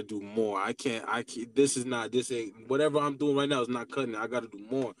 I gotta do more. I can't. This ain't whatever I'm doing right now is not cutting it. I gotta do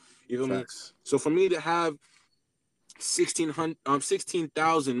more. You feel me? Facts. So for me to have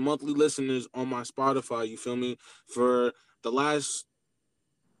 16,000 monthly listeners on my Spotify, you feel me? For the last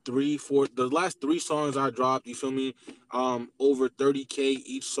the last three songs I dropped, you feel me? Over 30K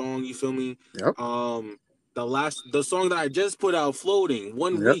each song, you feel me? Yep. The song that I just put out, Floating,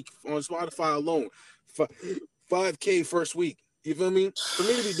 1 week on Spotify alone, 5K first week. You feel me? For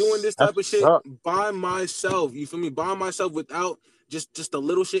me to be doing this type of shit by myself, you feel me? By myself without just a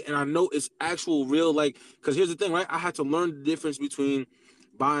little shit, and I know it's actual real, like, because here's the thing, right? I had to learn the difference between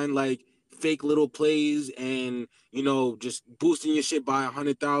buying like fake little plays and just boosting your shit by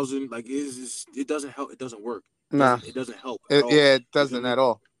 100,000. Like it doesn't help. It doesn't work. It doesn't help at all. Yeah, it doesn't at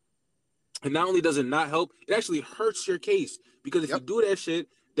all. And not only does it not help, it actually hurts your case, because if you do that shit,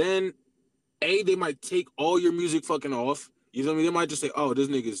 then they might take all your music fucking off. You feel me? They might just say, "Oh, this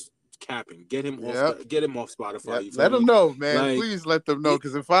nigga's capping. Get him off. Get him off Spotify." You feel let me? them know, man. Like, please let them know,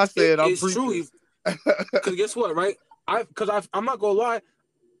 because if I say it, I'm it's true. Because guess what, right? I'm not gonna lie.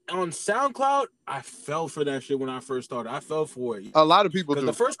 On SoundCloud, I fell for that shit when I first started. I fell for it. A lot of people do.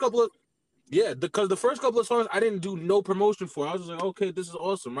 The first couple of because the first couple of songs I didn't do no promotion for. I was just like, okay, this is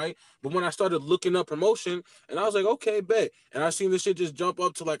awesome, right? But when I started looking up promotion, and I was like, okay, bet. And I seen this shit just jump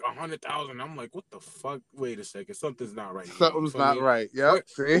up to like 100,000. I'm like, what the fuck? Wait a second, something's not right. Something's not right. Yep.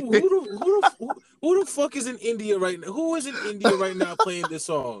 Who the fuck is in India right now? Who is in India right now playing this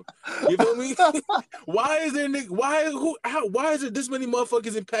song? You feel me? Why is there why is there this many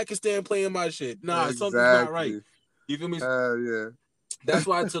motherfuckers in Pakistan playing my shit? Nah, something's not right. You feel me? Yeah. That's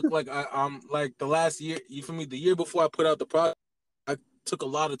why I took like the last year. You feel me? The year before I put out the project, I took a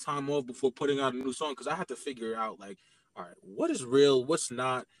lot of time off before putting out a new song, because I had to figure out, like, all right, what is real, what's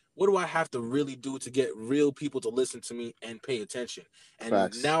not. What do I have to really do to get real people to listen to me and pay attention?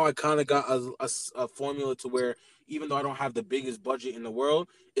 And now I kind of got a formula to where, even though I don't have the biggest budget in the world,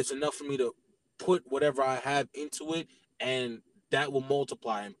 it's enough for me to put whatever I have into it, and that will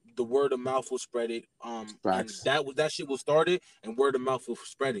multiply. The word of mouth will spread it. And that shit will start it, and word of mouth will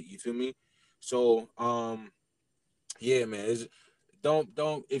spread it. You feel me? So, yeah, man. Don't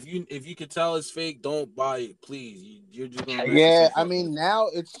if you can tell it's fake, don't buy it, please. You're just gonna I mean, now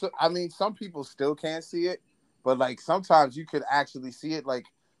some people still can't see it, but like sometimes you could actually see it. Like,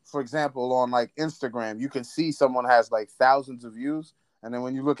 for example, on like Instagram, you can see someone has like thousands of views, and then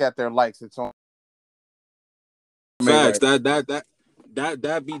when you look at their likes, it's on. Facts.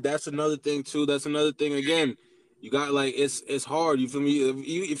 That's another thing too. That's another thing again. You got, like, it's hard. You feel me?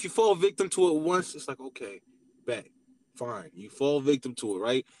 If you fall victim to it once, it's like, okay, bet, fine. You fall victim to it,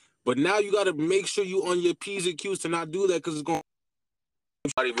 right? But now you got to make sure you on your P's and Q's to not do that, because it's going.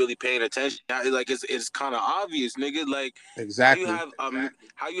 Nobody really paying attention. Like it's kind of obvious, nigga. Like, exactly.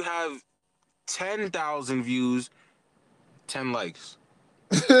 How you have 10,000 views, 10 likes.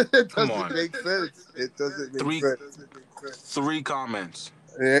 It Come doesn't on. make sense. It doesn't make sense. 3 comments.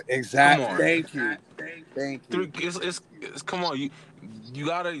 Yeah, exactly. Come on. Thank you. It's come on. You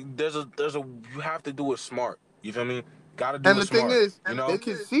gotta. You have to do it smart. You feel me? Gotta do it smart. And the thing is, they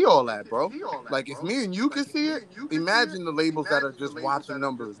can see all that, bro. Like, if me and you can see it, imagine the labels that are just watching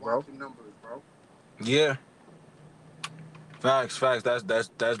numbers, bro. Yeah. Facts.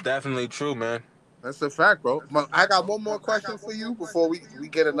 That's definitely true, man. That's a fact, bro. I got one more question for you before we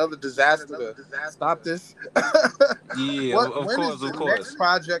get another disaster to stop this. Yeah, when is the next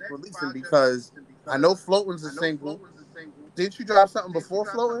project releasing? Because I know Floating's a single. Didn't you drop something before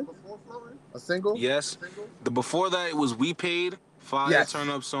Floating? A single? Yes. Before that, it was We Paid, Fire Turn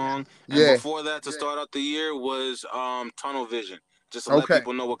Up song. And before that, to start out the year, was Tunnel Vision. Just to let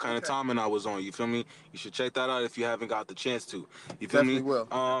people know what kind of timing I was on. You feel me? You should check that out if you haven't got the chance to. You feel me? Will.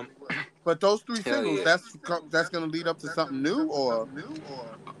 But those 3 singles, that's gonna lead up to something new, or?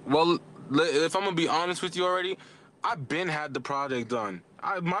 Well, if I'm gonna be honest with you already, I've been had the project done.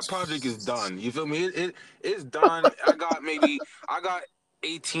 My project is done. You feel me? It's done. I got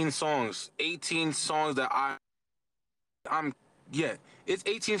 18 songs. 18 songs that it's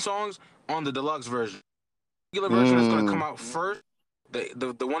 18 songs on the deluxe version. The regular version is gonna come out first.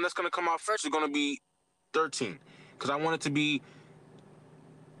 The one that's gonna come out first is gonna be 13, because I want it to be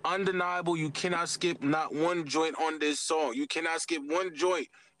undeniable. You cannot skip not one joint on this song. You cannot skip one joint,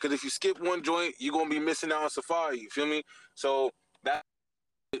 because if you skip one joint, you're gonna be missing out on Safari. You feel me? So that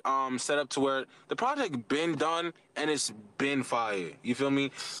set up to where the project been done and it's been fire. You feel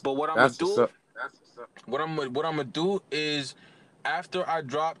me? But what I'm gonna do is, after I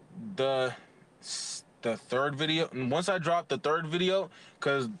drop the third video, and once I drop the third video,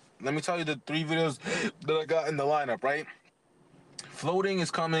 because let me tell you the 3 videos that I got in the lineup, right? Floating is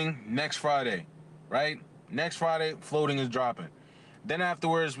coming next Friday, right? Next Friday, Floating is dropping. Then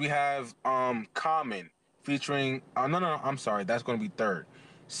afterwards, we have Common featuring. No, I'm sorry. That's going to be third.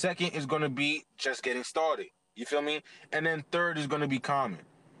 Second is going to be Just Getting Started. You feel me? And then third is going to be Common.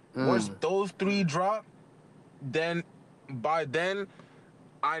 Once those three drop, then by then,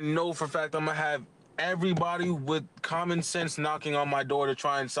 I know for a fact I'm going to have everybody with common sense knocking on my door to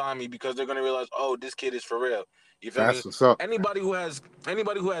try and sign me, because they're going to realize, oh, this kid is for real. You feel me? That's what's up. Anybody who has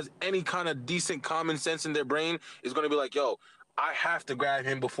any kind of decent common sense in their brain is going to be like, yo, I have to grab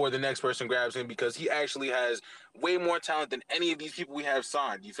him before the next person grabs him, because he actually has way more talent than any of these people we have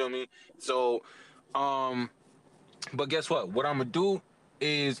signed. You feel me? So, but guess what? What I'm going to do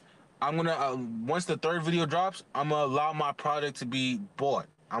is I'm going to, once the third video drops, I'm going to allow my product to be bought.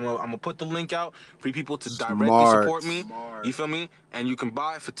 I'm gonna put the link out for people to directly support me. You feel me? And you can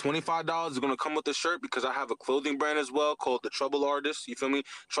buy it for $25. It's gonna come with the shirt, because I have a clothing brand as well called the Troubled Artist. You feel me?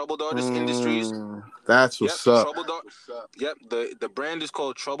 Troubled Artist Industries. That's what's up. Yep. The brand is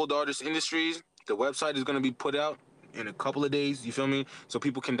called Troubled Artist Industries. The website is gonna be put out in a couple of days. You feel me? So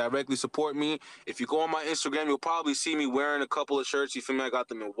people can directly support me. If you go on my Instagram, you'll probably see me wearing a couple of shirts. You feel me? I got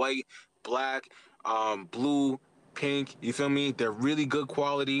them in white, black, blue, pink. You feel me? They're really good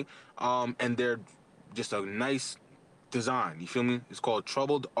quality, and they're just a nice design. You feel me? It's called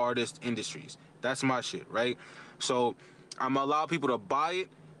Troubled Artist Industries. That's my shit, right? So I'm gonna allow people to buy it,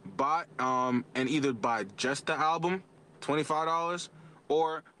 and either buy just the album, $25,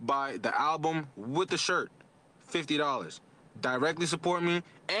 or buy the album with the shirt, $50. Directly support me,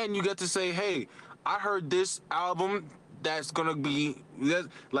 and you get to say, hey, I heard this album that's gonna be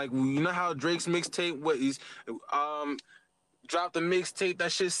like, you know how Drake's mixtape, what he's dropped the mixtape,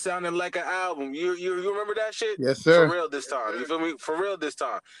 that shit sounded like an album. You remember that shit? Yes, sir. For real this time. You feel me? For real this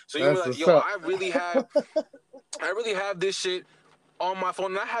time. So you're like, yo, I really have this shit on my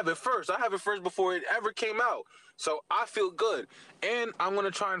phone, and I have it first before it ever came out. So I feel good, and I'm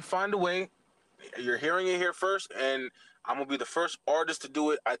gonna try and find a way. You're hearing it here first, and I'm gonna be the first artist to do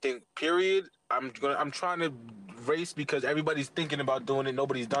it, I think, period. I'm trying to race, because everybody's thinking about doing it.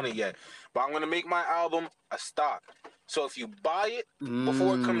 Nobody's done it yet. But I'm gonna make my album a stock. So if you buy it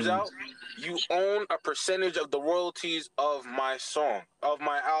before it comes out, you own a percentage of the royalties of my song, of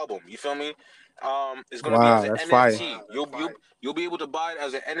my album. You feel me? It's gonna be as an NFT. You'll be able to buy it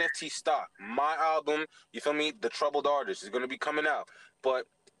as an NFT stock. My album, you feel me? The Troubled Artist is gonna be coming out, but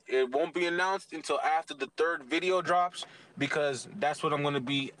it won't be announced until after the third video drops, because that's what I'm gonna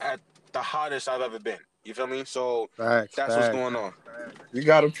be at the hottest I've ever been. You feel me? So that's what's going on. You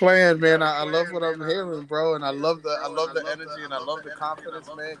got a plan, man. I love what I'm hearing, bro, and I love the energy, and I love the confidence,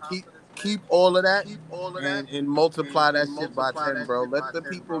 man. Keep all of that, and multiply that shit by 10, bro. Let the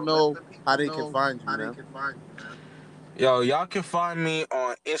people know how they can find you, man. Yo, y'all can find me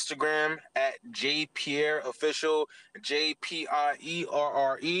on Instagram at JPierre Official,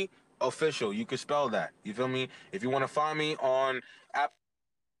 JPIERRE Official. You can spell that. You feel me? If you want to find me on Apple,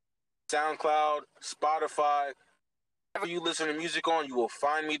 SoundCloud, Spotify, wherever you listen to music on, you will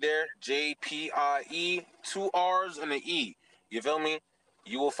find me there. JPIE, 2 R's and an E. You feel me?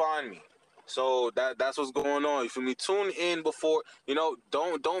 You will find me. So that's what's going on. You feel me? Tune in before,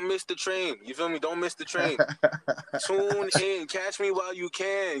 don't miss the train. You feel me? Don't miss the train. Tune in. Catch me while you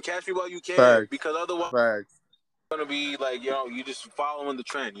can. Facts. Because otherwise Facts. it's gonna be like, you just following the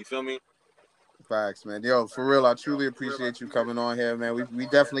trend. You feel me? Facts, man. Yo, for real, I truly appreciate you coming on here, man. We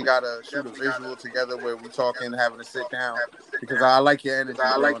definitely gotta shoot a visual together where we talking, having a sit down, because I like your energy,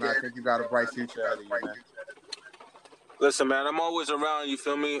 and I think you got a bright future ahead of you, man. Listen, man, I'm always around. You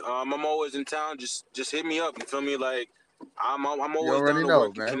feel me? I'm always in town. Just hit me up. You feel me? Like I'm always down to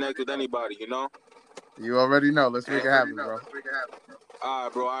work and connect with anybody. You know? You already know. Let's make it happen, bro. All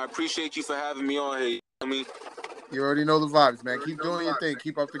right, bro. I appreciate you for having me on here. You know me? You already know the vibes, man. Keep doing your thing.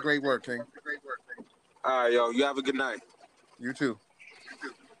 Keep up the great work, King. All right, yo. You have a good night. You too.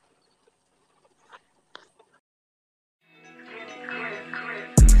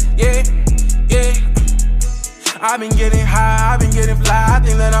 Yeah. I've been getting high, I've been getting fly, I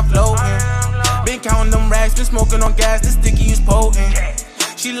think that I'm floating. Been counting them racks, been smoking on gas, the sticky is potent.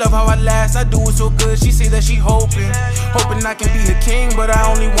 She love how I last, I do it so good, she say that she hoping I can be a king, but I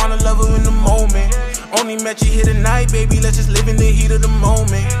only wanna love her in the moment. Only met you here tonight, baby, let's just live in the heat of the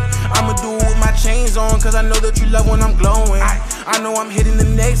moment. I'ma do it with my chains on, cause I know that you love when I'm glowing. I know I'm hitting the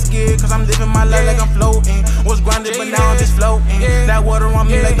next gear, cause I'm living my life like I'm floating. Was grinding, but now I'm just floating. That water on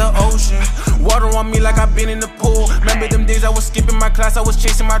me like the ocean. Water on me like I've been in the pool. Remember them days I was skipping my class, I was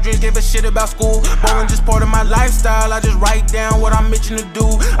chasing my dreams, gave a shit about school. Bowling just part of my lifestyle, I just write down what I'm itching to do.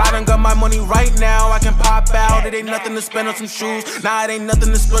 I done got my money right now, I can pop out. It ain't nothing to spend on some shoes. Nah, it ain't nothing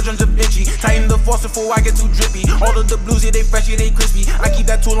to splurge on Da Vinci. Tighten the faucet before I get too drippy. All of the blues, yeah, they fresh, yeah, they crispy. I keep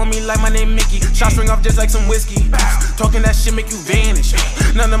that tool on me like my name Mickey. Shots ring off just like some whiskey. Talking that shit make you vanish.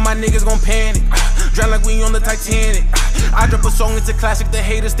 None of my niggas gon' panic. Drown like we on the Titanic. I drop a song, it's a classic. The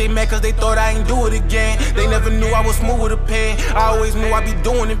haters, they mad cause they thought I ain't do it again. They never knew I was smooth with a pen. I always knew I be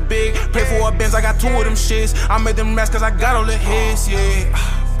doing it big. Pray for a Benz, I got 2 of them shits. I made them rest cause I got all the hits,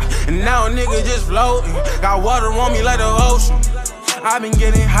 yeah. And now a nigga just floating. Got water on me like the ocean. I've been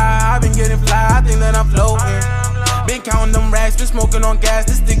getting high, I've been getting fly, I think that I'm floating. Been counting them racks, been smoking on gas,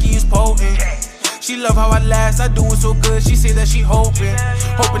 this sticky is potent. She love how I last, I do it so good, she say that she hoping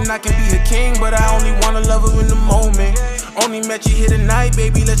I can be a king, but I only wanna love her in the moment. Only met you here tonight,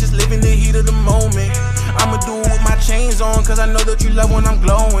 baby, let's just live in the heat of the moment. I'ma do it with my chains on, cause I know that you love when I'm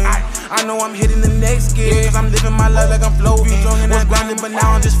glowing. I know I'm hitting the next gear, cause I'm living my life like I'm floating. Was grinding, but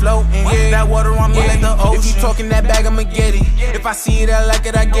now I'm just floating. That water on me like the ocean. If you talking that bag, I'ma get it. If I see it, I like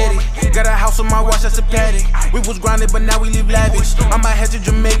it, I get it. Got a house on my watch, that's a paddock. We was grinding, but now we live lavish. I might head to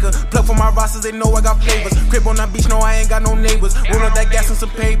Jamaica, plug for my rosters, they know I got flavors. Crib on that beach, no, I ain't got no neighbors. Roll up that gas and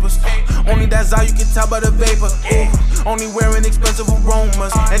some papers. Only that's all you can tell by the vapor. Only wearing expensive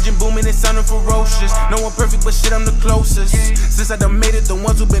aromas. Engine booming, it sounding ferocious. No one perfect, but shit, I'm the closest. Since I done made it, the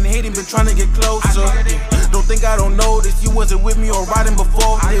ones who been hating been trying to get closer. Don't think I don't know this. You wasn't with me or riding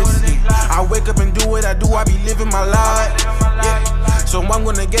before this. I wake up and do what I do, I be living my life. Yeah. So I'm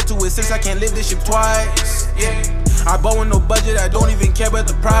gonna get to it since I can't live this shit twice. Yeah. I bowing no budget, I don't even care about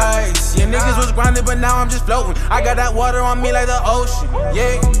the price. Yeah, niggas was grinding, but now I'm just floating. I got that water on me like the ocean.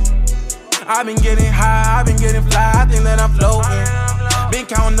 Yeah. I've been getting high, I've been getting fly, I think that I'm floating. Been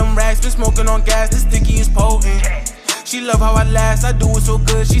counting them racks, been smoking on gas, this sticky is potent. She love how I last, I do it so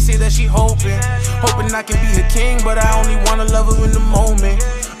good, she say that she hoping I can be a king, but I only wanna love her in the moment.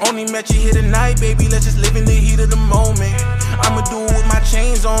 Only met you here tonight, baby, let's just live in the heat of the moment. I'ma do it with my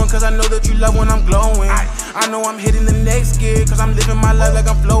chains on, cause I know that you love when I'm glowing. I know I'm hitting the next gear, cause I'm living my life like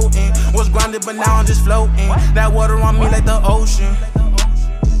I'm floating. Was grinding, but now I'm just floating. That water on me like the ocean.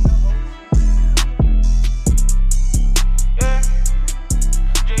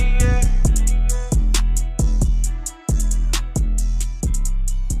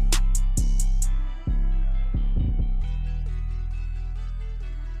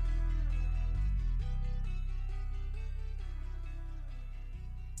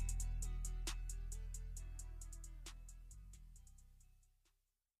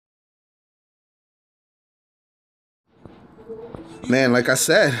 Man, like I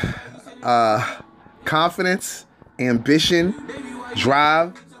said, confidence, ambition,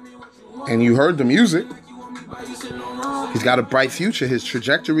 drive, and you heard the music. He's got a bright future. His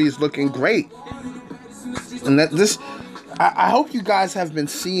trajectory is looking great. And I hope you guys have been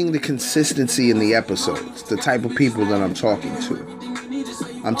seeing the consistency in the episodes, the type of people that I'm talking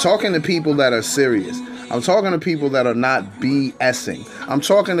to. I'm talking to people that are serious. I'm talking to people that are not BSing. I'm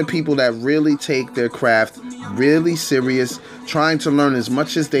talking to people that really take their craft really serious, trying to learn as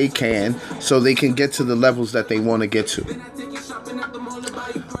much as they can so they can get to the levels that they want to get to.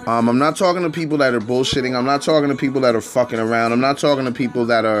 I'm not talking to people that are bullshitting. I'm not talking to people that are fucking around. I'm not talking to people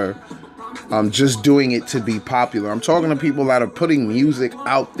that are just doing it to be popular. I'm talking to people that are putting music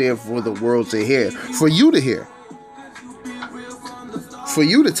out there for the world to hear, for you to hear, for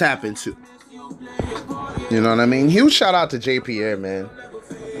you to tap into. You know what I mean? Huge shout out to JPA, man.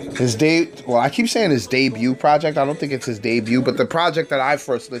 I keep saying his debut project. I don't think it's his debut, but the project that I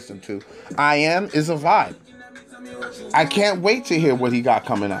first listened to, I Am, is a vibe. I can't wait to hear what he got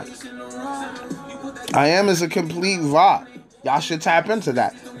coming out. I Am is a complete vibe. Y'all should tap into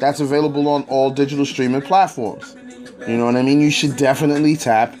that. That's available on all digital streaming platforms. You know what I mean? You should definitely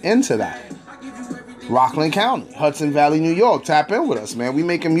tap into that. Rockland County, Hudson Valley, New York. Tap in with us, man. We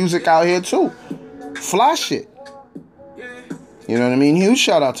making music out here too. Fly shit. You know what I mean? Huge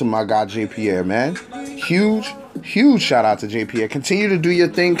shout out to my guy JPA, man. Huge shout out to JPA. Continue to do your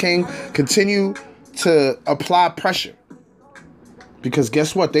thing, King. Continue to apply pressure. Because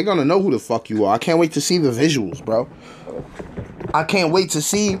guess what? They're gonna know who the fuck you are. I can't wait to see the visuals, bro. I can't wait to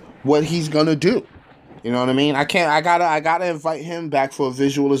see what he's gonna do. You know what I mean? I gotta invite him back for a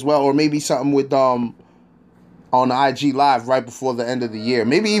visual as well, or maybe something with on the IG Live right before the end of the year.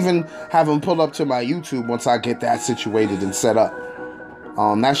 Maybe even have him pull up to my YouTube once I get that situated and set up.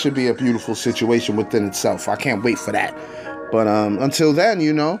 That should be a beautiful situation within itself. I can't wait for that. But until then,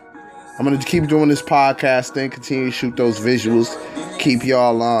 you know, I'm gonna keep doing this podcast thing, continue to shoot those visuals, keep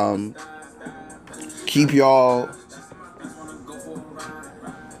y'all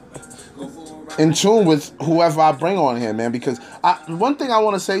in tune with whoever I bring on here, man. Because one thing I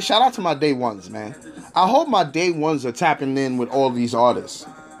want to say, shout out to my day ones, man. I hope my day ones are tapping in with all these artists,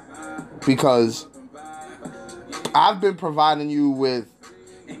 because I've been providing you with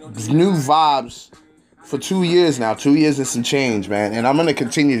new vibes for 2 years now, 2 years and some change, man. And I'm going to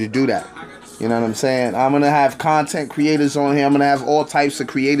continue to do that. You know what I'm saying? I'm going to have content creators on here. I'm going to have all types of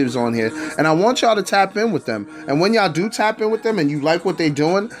creatives on here. And I want y'all to tap in with them. And when y'all do tap in with them and you like what they're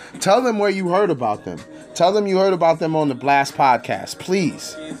doing, tell them where you heard about them. Tell them you heard about them on the Blast Podcast,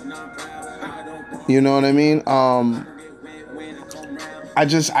 please. You know what I mean?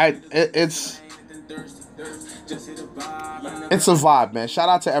 It's a vibe, man. Shout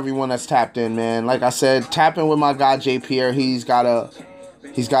out to everyone that's tapped in, man. Like I said, tap in with my guy J. Pierre. He's got a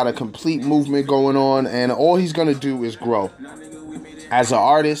complete movement going on, and all he's gonna do is grow. As an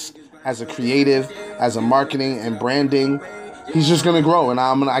artist, as a creative, as a marketing and branding, he's just gonna grow, and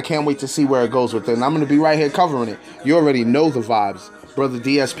I can't wait to see where it goes with it. And I'm gonna be right here covering it. You already know the vibes. Brother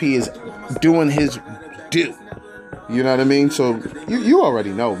DSP is doing his due. You know what I mean? So you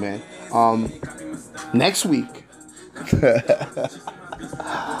already know, man. Next week.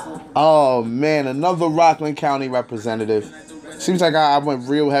 Oh man, another Rockland County representative. Seems like I went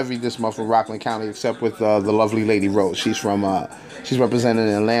real heavy this month for Rockland County, except with the lovely Lady Rose. She's representing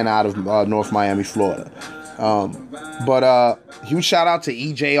Atlanta out of North Miami, Florida. But huge shout out to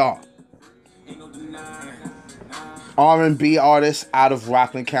EJR, R&B artist out of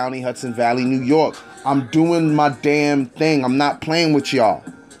Rockland County, Hudson Valley, New York. I'm doing my damn thing. I'm not playing with y'all.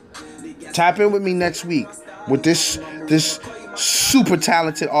 Tap in with me next week with this super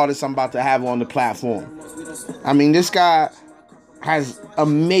talented artist I'm about to have on the platform. I mean, this guy has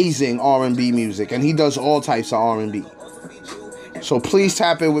amazing R&B music, and he does all types of R&B. So please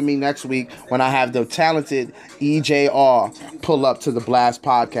tap in with me next week when I have the talented EJR pull up to the Blast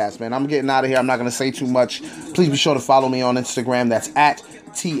Podcast, man. I'm getting out of here. I'm not going to say too much. Please be sure to follow me on Instagram. That's at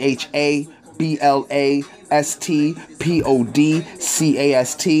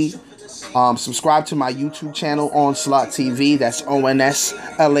THABLASTPODCAST. Subscribe to my YouTube channel, Onslaught TV. That's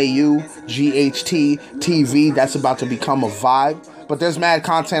ONSLAUGHT TV. That's about to become a vibe. But there's mad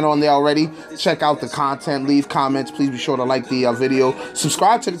content on there already. Check out the content. Leave comments. Please be sure to like the video.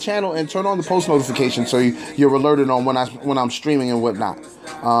 Subscribe to the channel and turn on the post notifications so you're alerted on when I'm streaming and whatnot.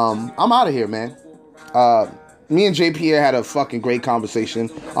 I'm out of here, man. Me and J. Pierre had a fucking great conversation.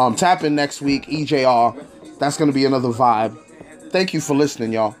 Tap in next week, EJR. That's going to be another vibe. Thank you for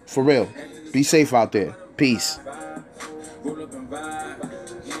listening, y'all. For real. Be safe out there. Peace.